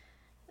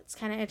it's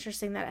kind of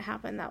interesting that it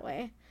happened that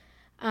way.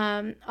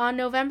 On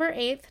November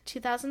 8th,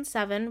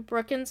 2007,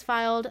 Brookins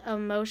filed a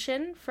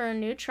motion for a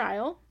new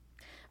trial,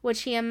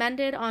 which he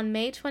amended on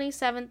May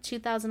 27,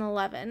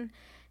 2011,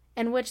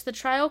 and which the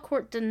trial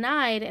court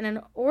denied in an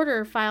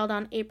order filed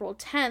on April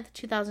 10,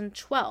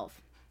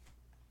 2012.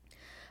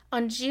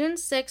 On June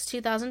 6,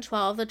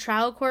 2012, the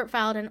trial court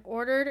filed an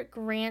order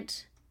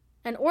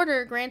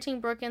granting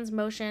Brookins'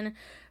 motion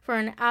for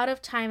an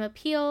out-of-time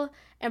appeal,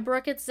 and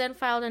Brookins then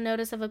filed a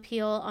notice of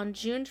appeal on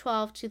June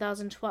 12,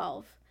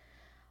 2012.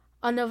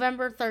 On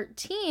November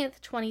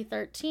 13th,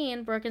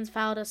 2013, Brookins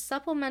filed a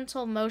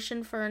supplemental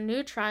motion for a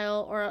new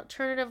trial, or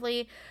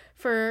alternatively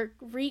for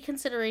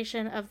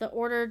reconsideration of the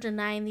order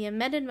denying the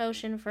amended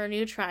motion for a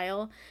new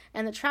trial,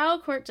 and the trial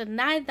court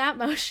denied that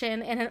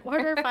motion in an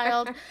order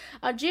filed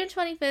on June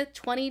 25th,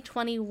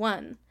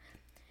 2021.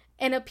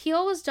 An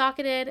appeal was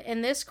docketed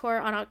in this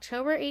court on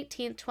October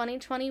 18th,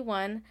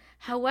 2021.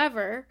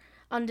 However,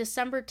 on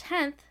December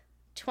 10th,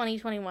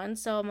 2021,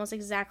 so almost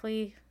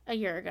exactly a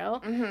year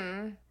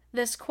ago,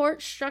 this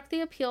court struck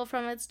the appeal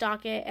from its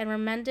docket and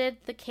remanded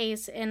the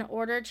case in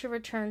order to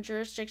return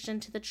jurisdiction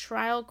to the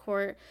trial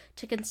court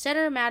to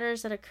consider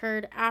matters that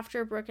occurred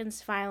after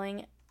Brookins'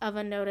 filing of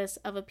a notice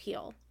of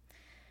appeal.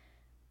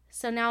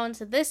 So now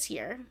into this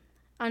year.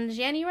 On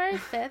January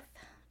 5th,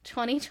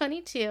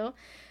 2022,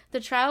 the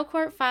trial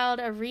court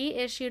filed a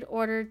reissued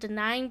order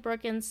denying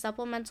Brookins'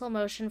 supplemental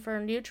motion for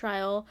a new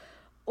trial,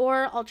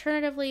 or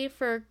alternatively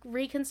for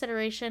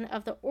reconsideration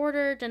of the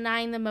order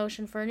denying the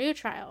motion for a new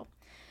trial.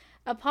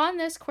 Upon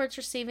this court's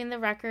receiving the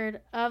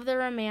record of the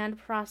remand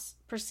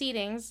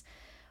proceedings,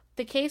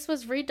 the case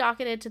was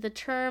redocketed to the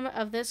term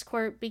of this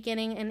court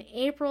beginning in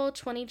April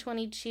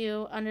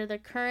 2022 under the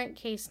current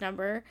case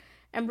number,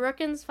 and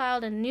Brookins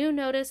filed a new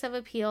notice of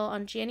appeal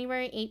on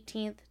January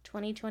 18th,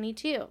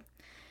 2022.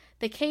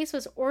 The case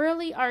was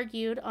orally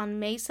argued on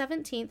May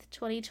 17th,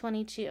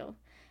 2022,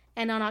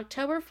 and on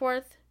October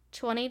 4th,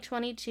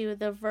 2022,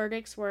 the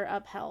verdicts were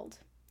upheld.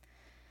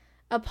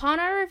 Upon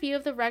our review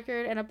of the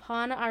record and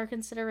upon our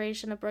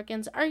consideration of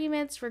Brookins'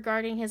 arguments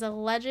regarding his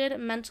alleged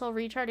mental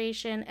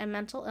retardation and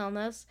mental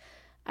illness,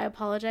 I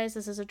apologize,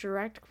 this is a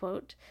direct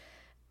quote,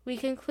 we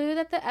conclude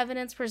that the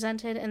evidence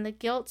presented in the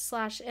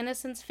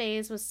guilt/innocence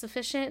phase was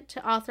sufficient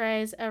to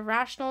authorize a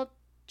rational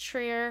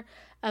trier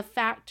of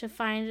fact to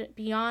find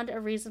beyond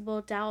a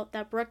reasonable doubt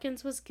that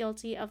Brookins was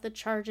guilty of the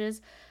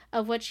charges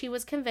of which he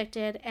was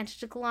convicted and to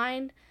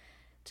decline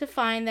to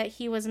find that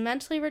he was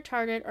mentally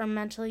retarded or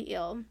mentally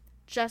ill.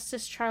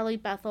 Justice Charlie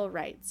Bethel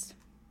writes.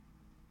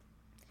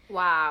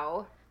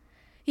 Wow.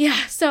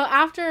 Yeah, so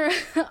after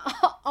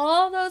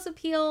all those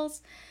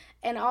appeals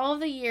and all of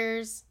the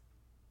years,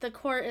 the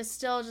court is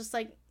still just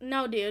like,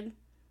 no, dude.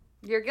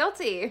 You're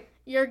guilty.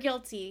 You're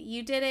guilty.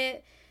 You did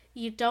it.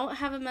 You don't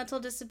have a mental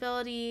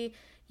disability.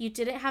 You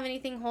didn't have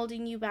anything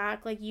holding you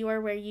back. Like, you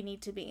are where you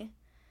need to be.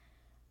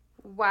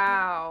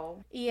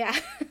 Wow. Yeah.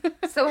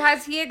 So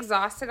has he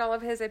exhausted all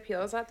of his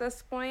appeals at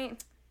this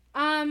point?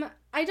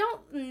 I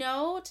don't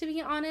know, to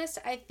be honest.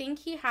 I think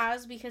he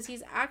has, because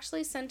he's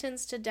actually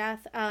sentenced to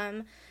death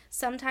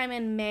sometime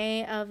in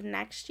May of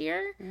next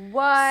year.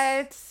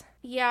 What?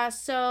 Yeah,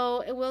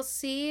 so we'll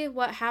see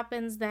what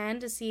happens then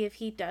to see if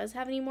he does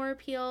have any more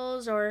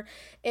appeals or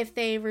if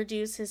they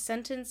reduce his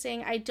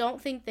sentencing. I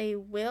don't think they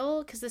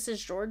will, because this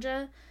is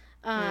Georgia.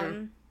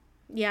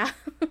 Yeah.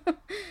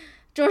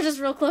 Georgia's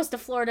real close to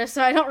Florida,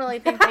 so I don't really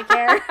think they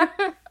care.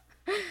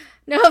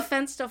 No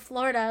offense to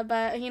Florida,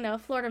 but,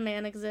 Florida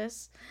man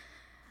exists.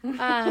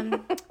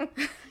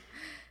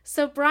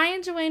 So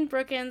Brian Dwayne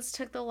Brookins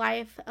took the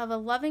life of a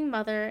loving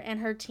mother and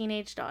her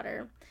teenage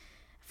daughter.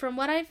 From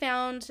what I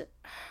found,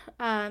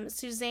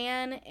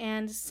 Suzanne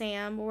and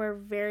Sam were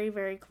very,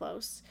 very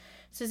close.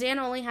 Suzanne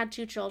only had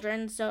 2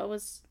 children, so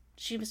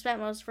she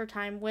spent most of her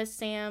time with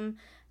Sam.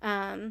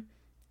 And,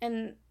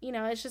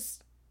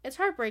 it's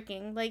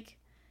heartbreaking. Like,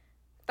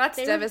 that's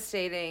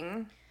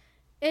devastating.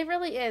 It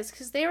really is,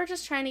 because they were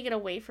just trying to get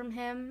away from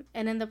him,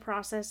 and in the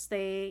process,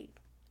 they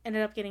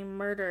ended up getting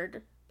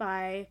murdered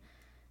by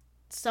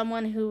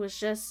someone who was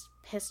just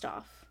pissed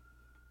off.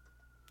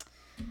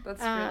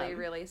 That's really,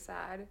 really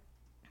sad.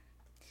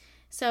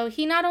 So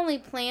he not only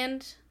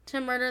planned to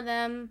murder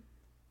them,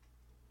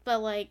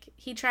 but,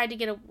 he tried to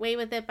get away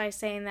with it by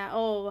saying that,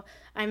 oh,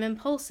 I'm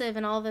impulsive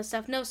and all this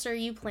stuff. No, sir,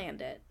 you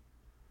planned it.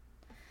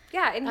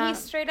 Yeah, and he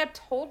straight up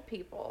told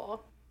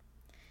people.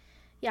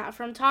 Yeah,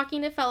 from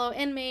talking to fellow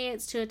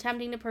inmates to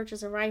attempting to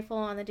purchase a rifle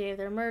on the day of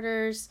their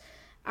murders,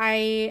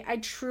 I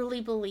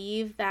truly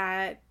believe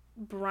that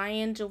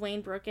Brian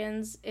Dwayne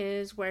Brookins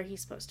is where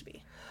he's supposed to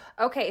be.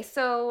 Okay,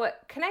 so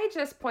can I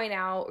just point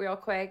out real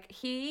quick,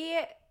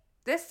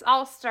 this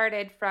all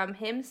started from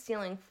him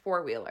stealing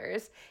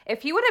 4-wheelers.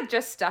 If he would have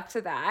just stuck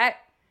to that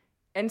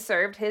and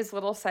served his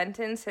little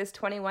sentence, his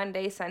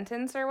 21-day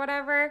sentence or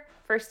whatever,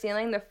 for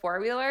stealing the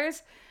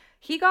 4-wheelers,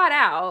 he got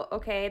out.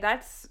 Okay,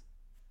 that's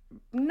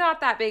not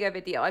that big of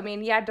a deal. I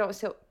mean, yeah, don't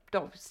steal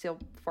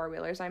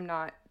 4-wheelers. I'm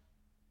not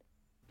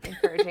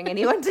encouraging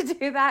anyone to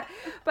do that.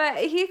 But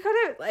he could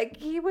have,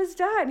 he was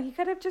done. He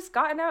could have just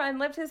gotten out and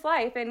lived his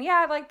life. And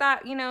yeah, like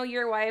that,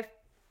 your wife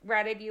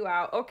ratted you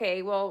out.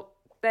 Okay, well,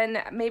 then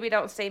maybe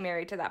don't stay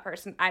married to that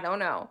person. I don't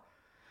know.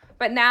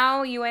 But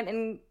now you went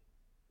and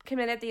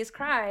committed these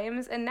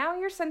crimes, and now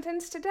you're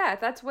sentenced to death.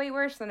 That's way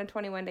worse than a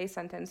 21-day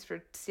sentence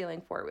for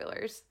stealing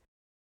 4-wheelers.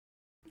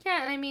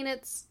 Yeah, I mean,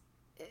 it's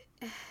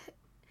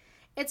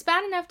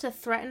bad enough to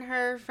threaten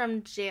her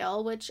from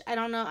jail, which I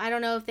don't know. I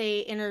don't know if they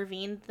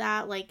intervened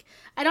that.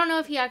 I don't know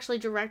if he actually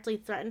directly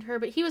threatened her,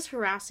 but he was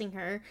harassing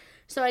her.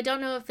 So I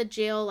don't know if the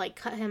jail,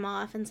 cut him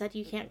off and said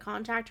you can't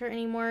contact her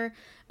anymore.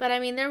 But, I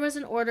mean, there was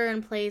an order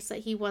in place that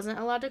he wasn't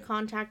allowed to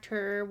contact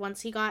her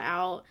once he got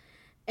out.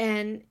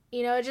 And,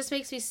 it just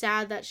makes me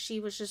sad that she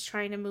was just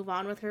trying to move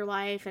on with her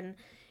life and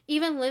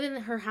even live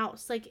in her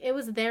house. It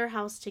was their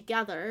house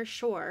together,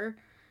 sure.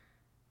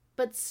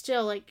 But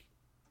still,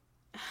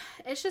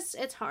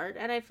 it's hard.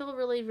 And I feel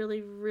really,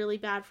 really, really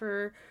bad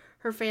for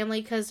her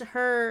family, because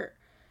I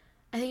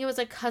think it was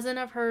a cousin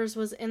of hers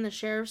was in the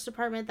sheriff's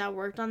department that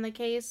worked on the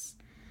case.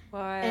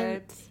 What?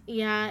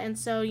 And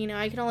so,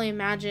 I can only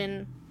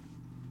imagine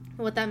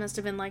what that must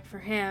have been like for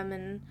him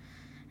and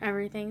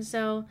everything.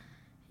 So,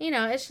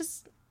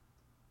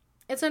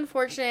 it's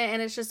unfortunate,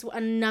 and it's just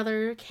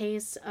another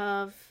case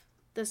of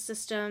the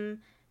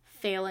system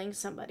failing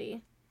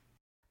somebody.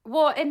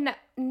 Well, and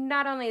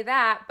not only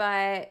that,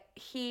 but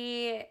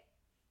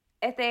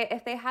if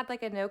they had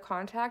a no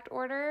contact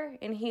order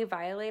and he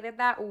violated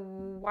that,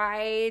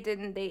 why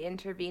didn't they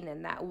intervene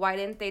in that? Why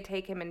didn't they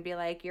take him and be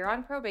like, you're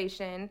on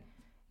probation,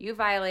 you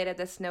violated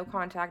this no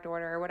contact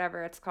order or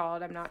whatever it's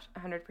called, I'm not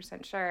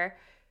 100% sure.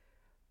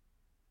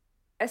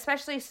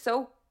 Especially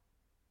so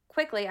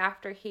quickly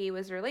after he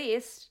was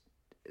released,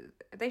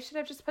 they should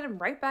have just put him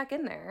right back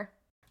in there.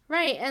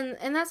 Right,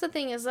 and that's the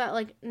thing, is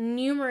that,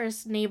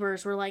 numerous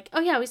neighbors were like, oh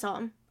yeah, we saw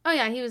him. Oh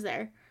yeah, he was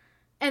there.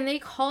 And they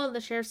called the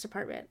sheriff's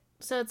department.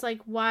 So it's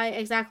why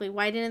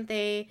didn't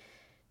they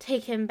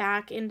take him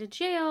back into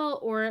jail,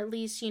 or at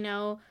least,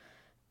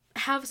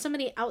 have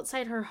somebody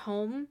outside her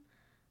home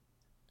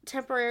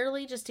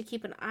temporarily just to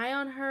keep an eye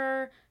on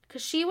her?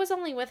 Because she was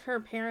only with her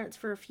parents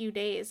for a few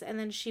days, and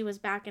then she was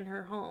back in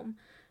her home.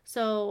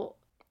 So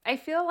I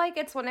feel like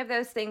it's one of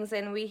those things,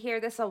 and we hear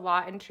this a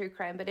lot in true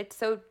crime, but it's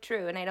so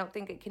true, and I don't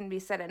think it can be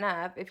said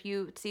enough. If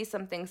you see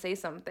something, say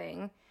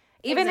something.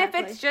 Even if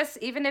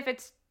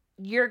it's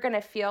you're going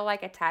to feel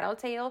like a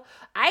tattletale.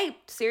 I'd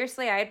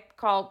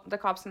call the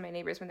cops on my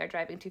neighbors when they're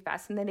driving too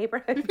fast in the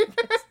neighborhood.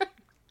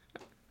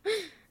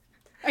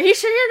 Are Are you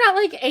sure you're not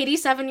like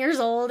 87 years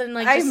old and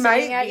like just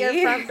sitting at your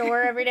front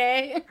door every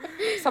day?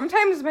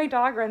 Sometimes my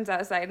dog runs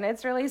outside and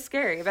it's really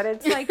scary, but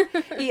it's like,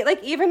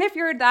 even if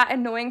you're that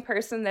annoying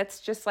person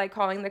that's just like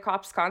calling the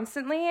cops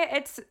constantly,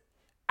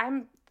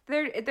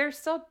 they're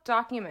still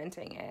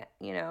documenting it,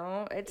 you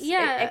know?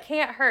 It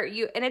can't hurt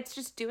you, and it's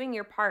just doing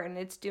your part, and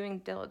it's doing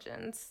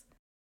diligence.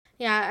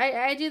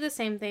 Yeah, I do the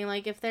same thing.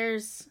 Like if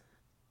there's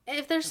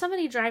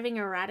somebody driving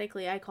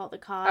erratically, I call the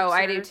cops. Oh,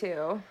 I do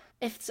too.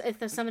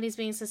 If somebody's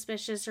being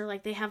suspicious or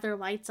like they have their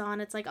lights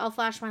on, it's like I'll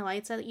flash my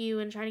lights at you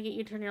and try to get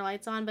you to turn your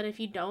lights on. But if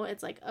you don't,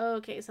 it's like, oh,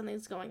 okay,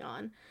 something's going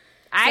on.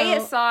 I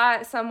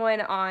saw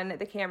someone on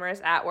the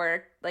cameras at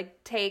work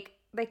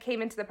they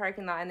came into the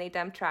parking lot and they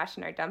dumped trash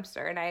in our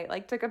dumpster, and I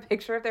like took a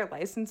picture of their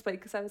license plate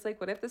because I was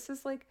like, what if this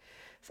is like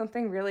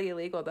something really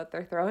illegal that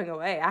they're throwing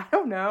away? I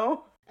don't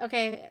know.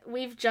 Okay,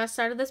 we've just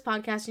started this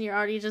podcast and you're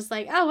already just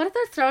like, oh, what if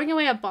they're throwing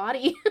away a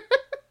body?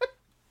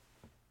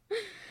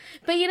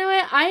 But you know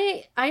what?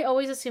 I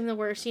always assume the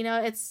worst, you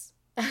know?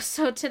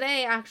 So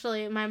today,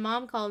 actually, my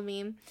mom called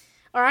me,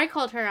 or I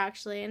called her,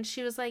 actually, and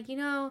she was like, you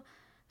know, I'm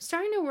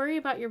starting to worry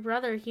about your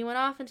brother. He went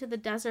off into the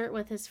desert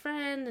with his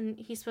friend, and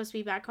he's supposed to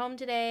be back home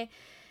today,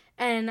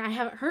 and I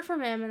haven't heard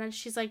from him, and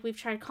she's like, we've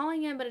tried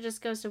calling him, but it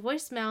just goes to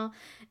voicemail,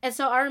 and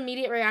so our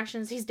immediate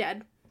reaction is, he's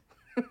dead.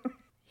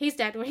 He's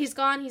dead. When he's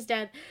gone, he's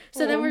dead.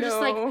 So then we're just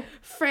like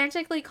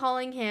frantically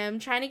calling him,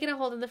 trying to get a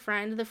hold of the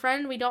friend. The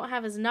friend, we don't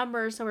have his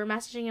number, so we're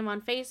messaging him on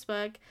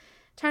Facebook.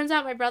 Turns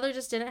out my brother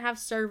just didn't have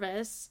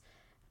service.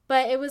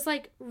 But it was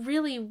like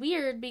really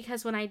weird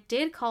because when I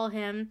did call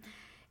him,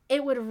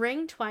 it would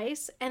ring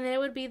twice and then it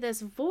would be this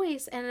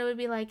voice and it would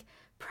be like,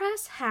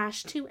 press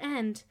 # to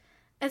end.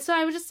 And so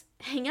I would just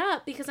hang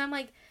up because I'm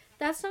like,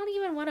 that's not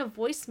even what a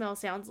voicemail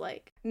sounds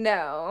like.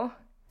 No.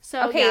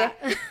 So, okay,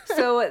 yeah.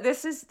 So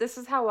this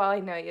is how well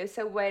I know you.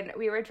 So when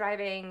we were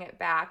driving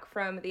back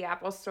from the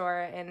Apple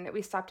store and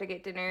we stopped to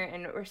get dinner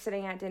and we're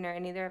sitting at dinner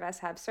and neither of us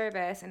have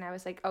service, and I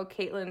was like, oh,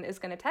 Caitlin is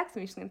going to text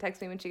me. She's going to text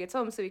me when she gets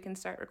home so we can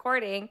start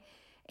recording.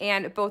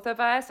 And both of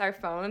us, our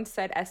phones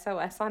said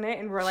SOS on it,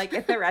 and we're like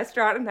in the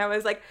restaurant, and I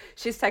was like,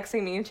 she's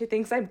texting me and she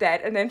thinks I'm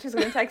dead, and then she's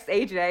going to text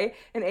AJ,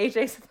 and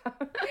AJ's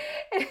phone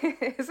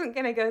isn't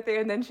going to go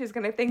through, and then she's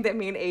going to think that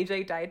me and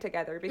AJ died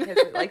together because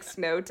it like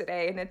snowed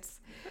today, and it's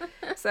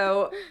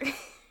so.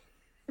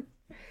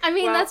 I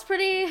mean, that's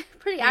pretty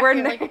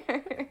accurate.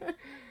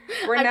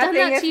 We're I've nothing done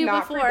that if to you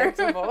not before.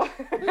 predictable.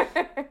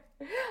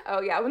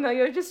 Oh, yeah. Well, no,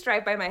 you'll just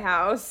drive by my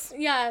house.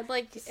 Yeah,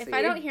 like, if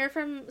I don't hear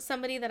from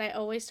somebody that I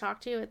always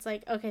talk to, it's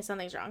like, okay,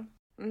 something's wrong.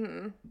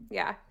 Mm-hmm.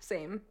 Yeah,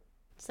 same.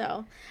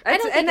 So, I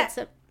don't think it's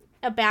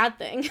a bad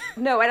thing.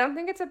 No, I don't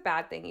think it's a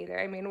bad thing either.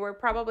 I mean, we're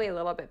probably a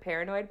little bit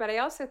paranoid, but I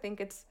also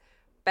think it's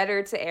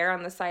better to err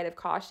on the side of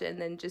caution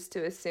than just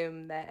to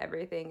assume that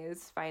everything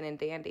is fine and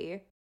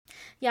dandy.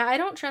 Yeah, I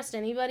don't trust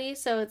anybody,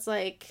 so it's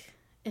like,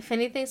 if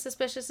anything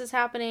suspicious is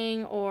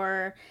happening,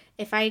 or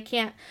if I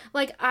can't,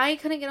 like, I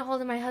couldn't get a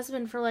hold of my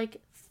husband for like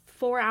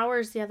 4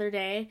 hours the other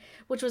day,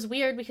 which was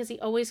weird because he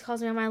always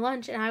calls me on my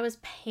lunch, and I was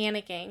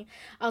panicking.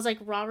 I was like,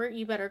 Robert,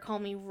 you better call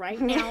me right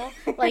now.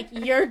 Like,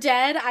 you're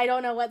dead. I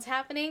don't know what's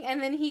happening.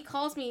 And then he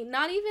calls me,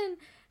 not even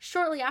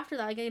shortly after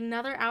that, like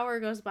another hour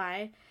goes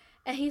by,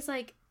 and he's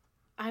like,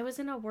 I was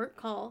in a work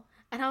call.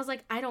 And I was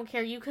like, I don't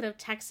care. You could have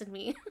texted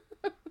me.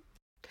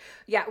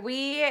 Yeah,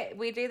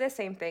 we do the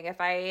same thing.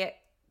 If I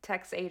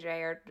text AJ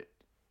or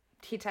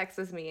he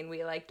texts me and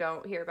we like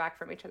don't hear back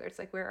from each other, it's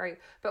like, where are you?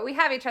 But we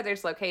have each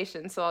other's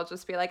location, so I'll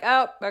just be like,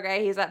 oh,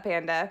 okay, he's at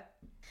Panda.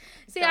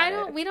 See,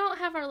 we don't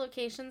have our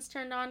locations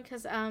turned on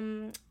because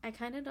I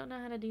kind of don't know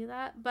how to do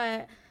that,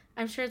 but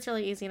I'm sure it's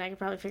really easy and I could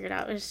probably figure it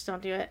out. I just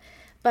don't do it.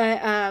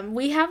 But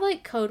we have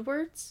like code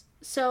words,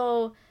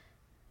 so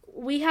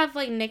we have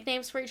like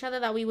nicknames for each other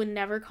that we would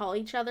never call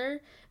each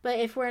other, but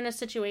if we're in a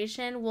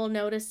situation, we'll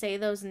know to say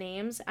those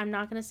names. I'm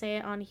not going to say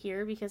it on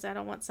here because I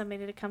don't want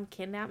somebody to come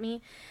kidnap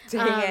me.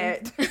 Dang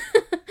it.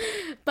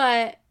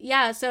 But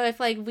yeah, so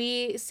if like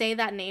we say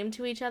that name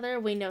to each other,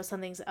 we know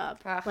something's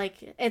up. Ugh.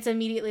 Like, it's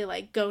immediately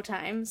like go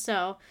time.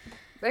 So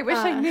I wish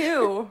I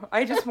knew.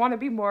 I just want to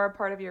be more a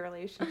part of your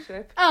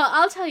relationship. Oh,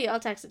 I'll tell you. I'll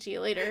text it to you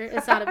later.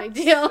 It's not a big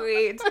deal.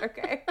 Sweet.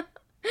 Okay.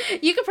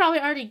 You could probably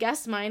already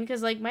guess mine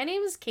because, like, my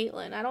name is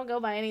Caitlin. I don't go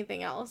by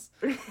anything else.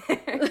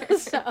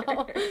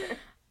 So,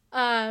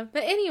 but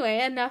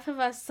anyway, enough of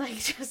us, like,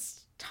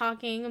 just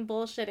talking and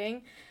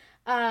bullshitting.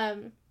 I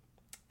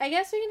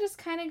guess we can just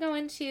kind of go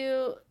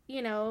into,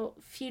 you know,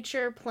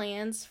 future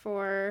plans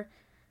for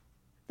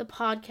the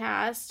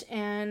podcast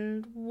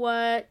and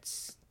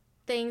what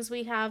things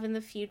we have in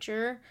the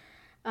future.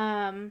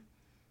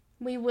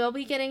 We will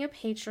be getting a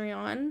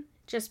Patreon,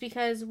 just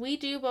because we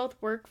do both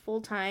work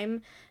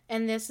full-time,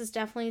 and this is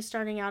definitely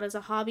starting out as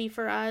a hobby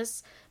for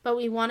us, but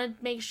we want to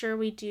make sure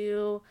we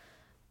do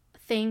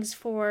things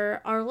for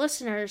our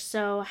listeners,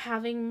 so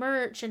having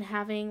merch and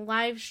having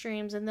live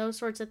streams and those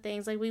sorts of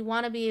things, like, we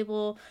want to be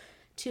able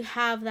to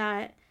have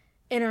that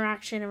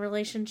interaction and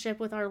relationship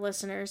with our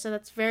listeners, so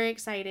that's very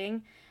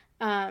exciting.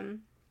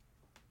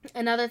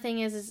 Another thing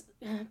is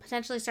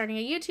potentially starting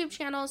a YouTube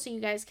channel so you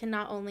guys can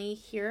not only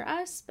hear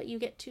us, but you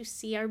get to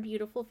see our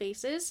beautiful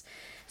faces.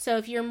 So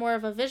if you're more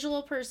of a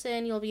visual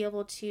person, you'll be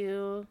able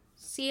to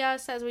see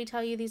us as we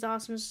tell you these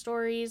awesome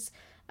stories.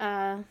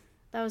 That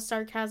was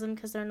sarcasm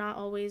because they're not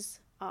always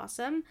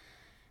awesome.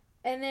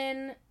 And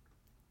then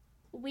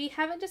we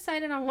haven't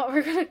decided on what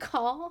we're going to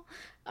call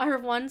our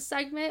one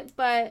segment,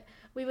 but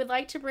we would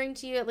like to bring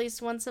to you at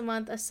least once a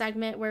month a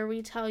segment where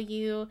we tell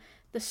you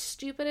the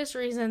stupidest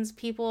reasons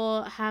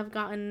people have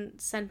gotten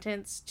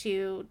sentenced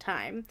to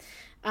time.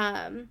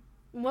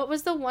 What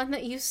was the one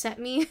that you sent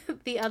me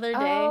the other day?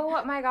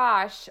 Oh my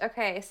gosh.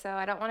 Okay, so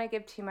I don't want to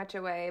give too much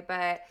away,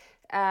 but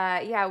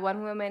yeah,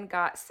 one woman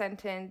got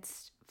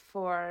sentenced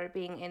for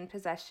being in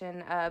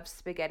possession of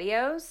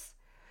SpaghettiOs.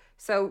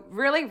 So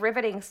really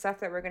riveting stuff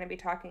that we're going to be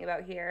talking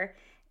about here.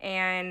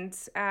 And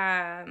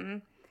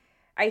I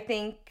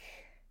think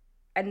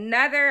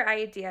another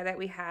idea that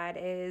we had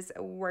is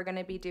we're going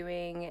to be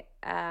doing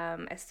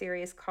a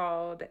series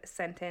called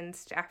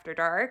Sentenced After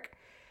Dark,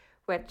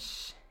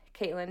 which,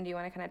 Caitlin, do you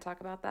want to kind of talk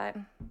about that?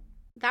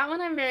 That one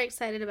I'm very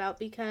excited about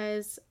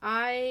because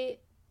I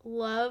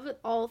love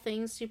all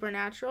things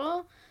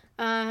supernatural.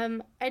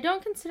 I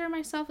don't consider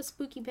myself a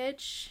spooky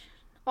bitch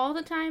all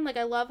the time. Like,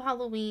 I love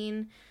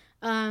Halloween,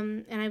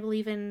 and I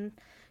believe in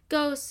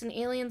ghosts and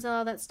aliens and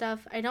all that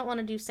stuff. I don't want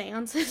to do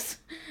seances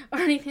or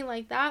anything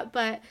like that,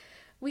 but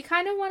we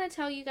kind of want to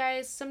tell you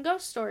guys some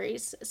ghost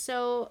stories.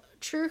 So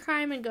true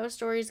crime and ghost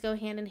stories go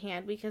hand in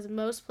hand because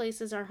most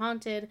places are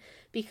haunted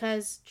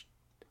because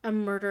a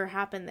murder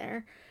happened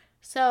there.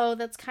 So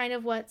that's kind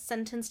of what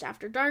Sentenced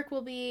After Dark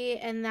will be,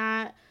 and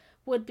that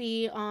would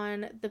be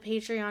on the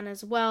Patreon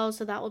as well.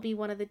 So that will be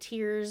one of the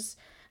tiers.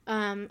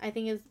 I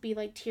think it would be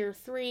like tier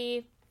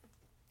 3.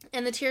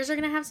 And the tiers are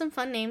going to have some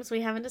fun names. We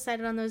haven't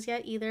decided on those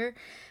yet either.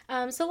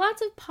 So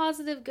lots of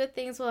positive, good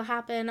things will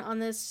happen on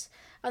this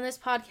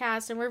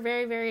podcast, and we're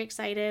very, very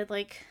excited.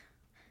 Like,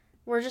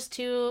 we're just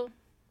two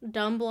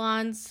dumb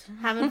blondes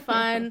having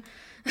fun,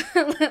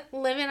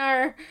 living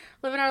our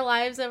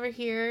lives over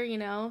here, you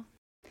know.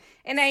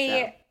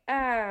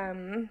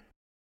 And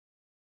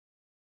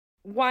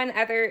one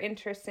other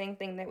interesting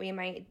thing that we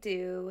might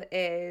do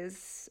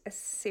is a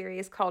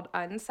series called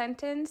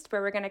Unsentenced,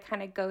 where we're going to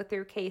kind of go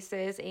through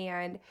cases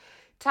and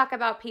talk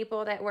about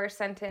people that were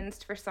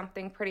sentenced for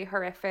something pretty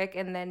horrific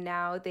and then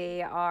now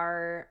they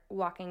are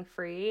walking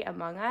free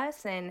among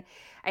us. And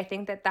I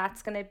think that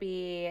that's going to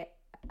be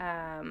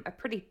a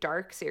pretty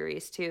dark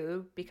series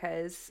too,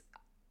 because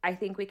I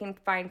think we can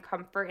find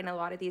comfort in a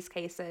lot of these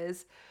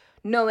cases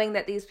knowing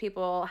that these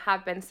people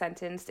have been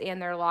sentenced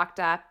and they're locked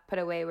up, put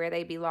away where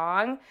they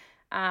belong.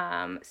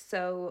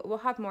 So we'll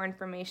have more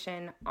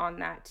information on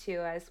that too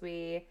as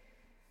we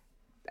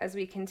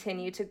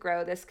continue to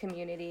grow this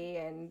community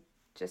and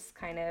just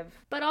kind of.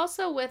 But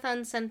also with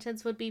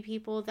unsentenced would be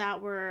people that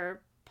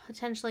were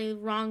potentially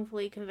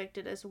wrongfully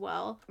convicted as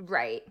well.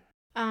 Right.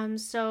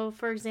 So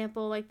for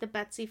example, like the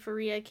Betsy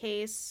Faria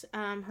case,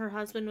 her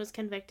husband was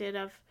convicted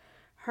of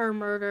her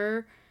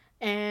murder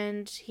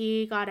and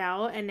he got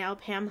out, and now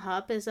Pam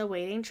Hupp is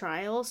awaiting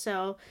trial.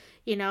 So,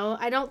 you know,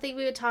 I don't think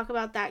we would talk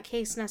about that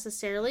case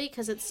necessarily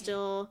because it's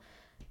still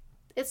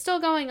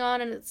going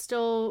on and it's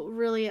still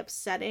really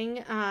upsetting.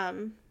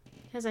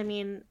 Because, I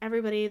mean,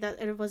 everybody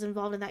that was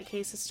involved in that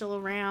case is still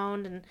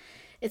around and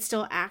it's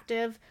still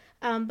active.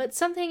 But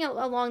something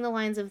along the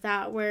lines of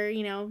that where,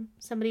 you know,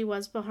 somebody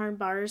was behind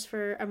bars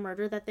for a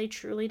murder that they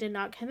truly did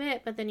not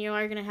commit, but then you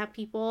are going to have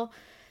people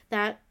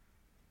that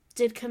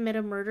did commit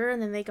a murder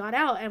and then they got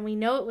out and we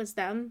know it was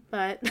them,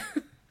 but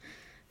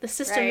the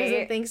system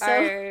doesn't think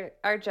so.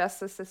 Our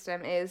justice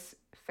system is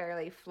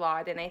fairly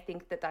flawed, and I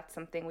think that that's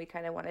something we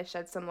kind of want to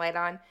shed some light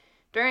on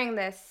during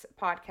this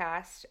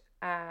podcast.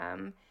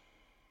 And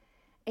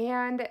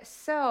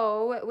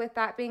so with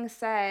that being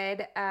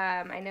said,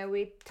 I know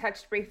we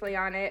touched briefly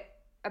on it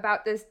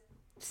about this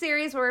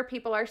series where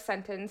people are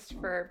sentenced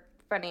for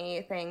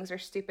funny things or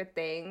stupid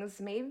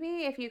things.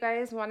 Maybe if you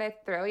guys want to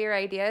throw your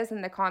ideas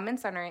in the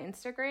comments on our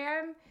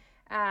Instagram,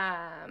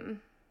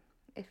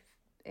 if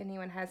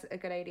anyone has a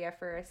good idea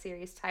for a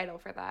series title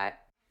for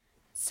that.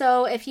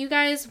 So if you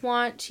guys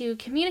want to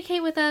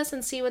communicate with us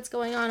and see what's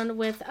going on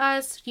with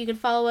us, you can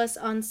follow us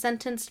on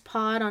Sentenced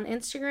Pod on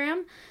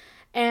Instagram.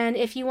 And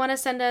if you want to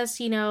send us,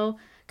 you know,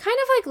 kind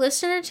of like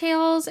listener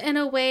tales in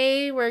a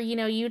way where, you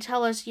know, you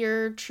tell us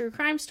your true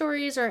crime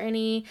stories or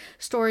any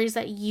stories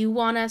that you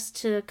want us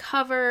to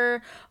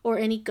cover or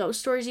any ghost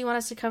stories you want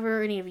us to cover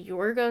or any of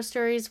your ghost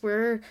stories,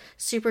 we're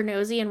super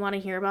nosy and want to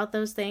hear about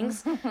those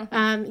things.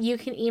 You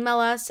can email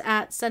us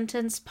at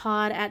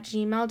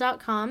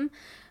sentencepod@gmail.com.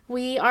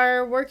 We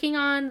are working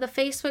on the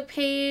Facebook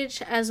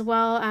page as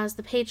well as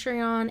the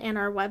Patreon and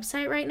our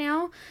website right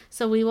now,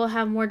 so we will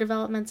have more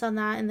developments on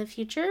that in the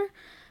future.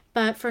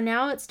 But for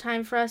now, it's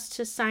time for us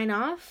to sign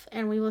off,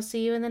 and we will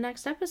see you in the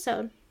next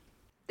episode.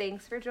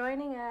 Thanks for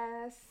joining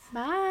us.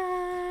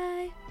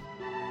 Bye.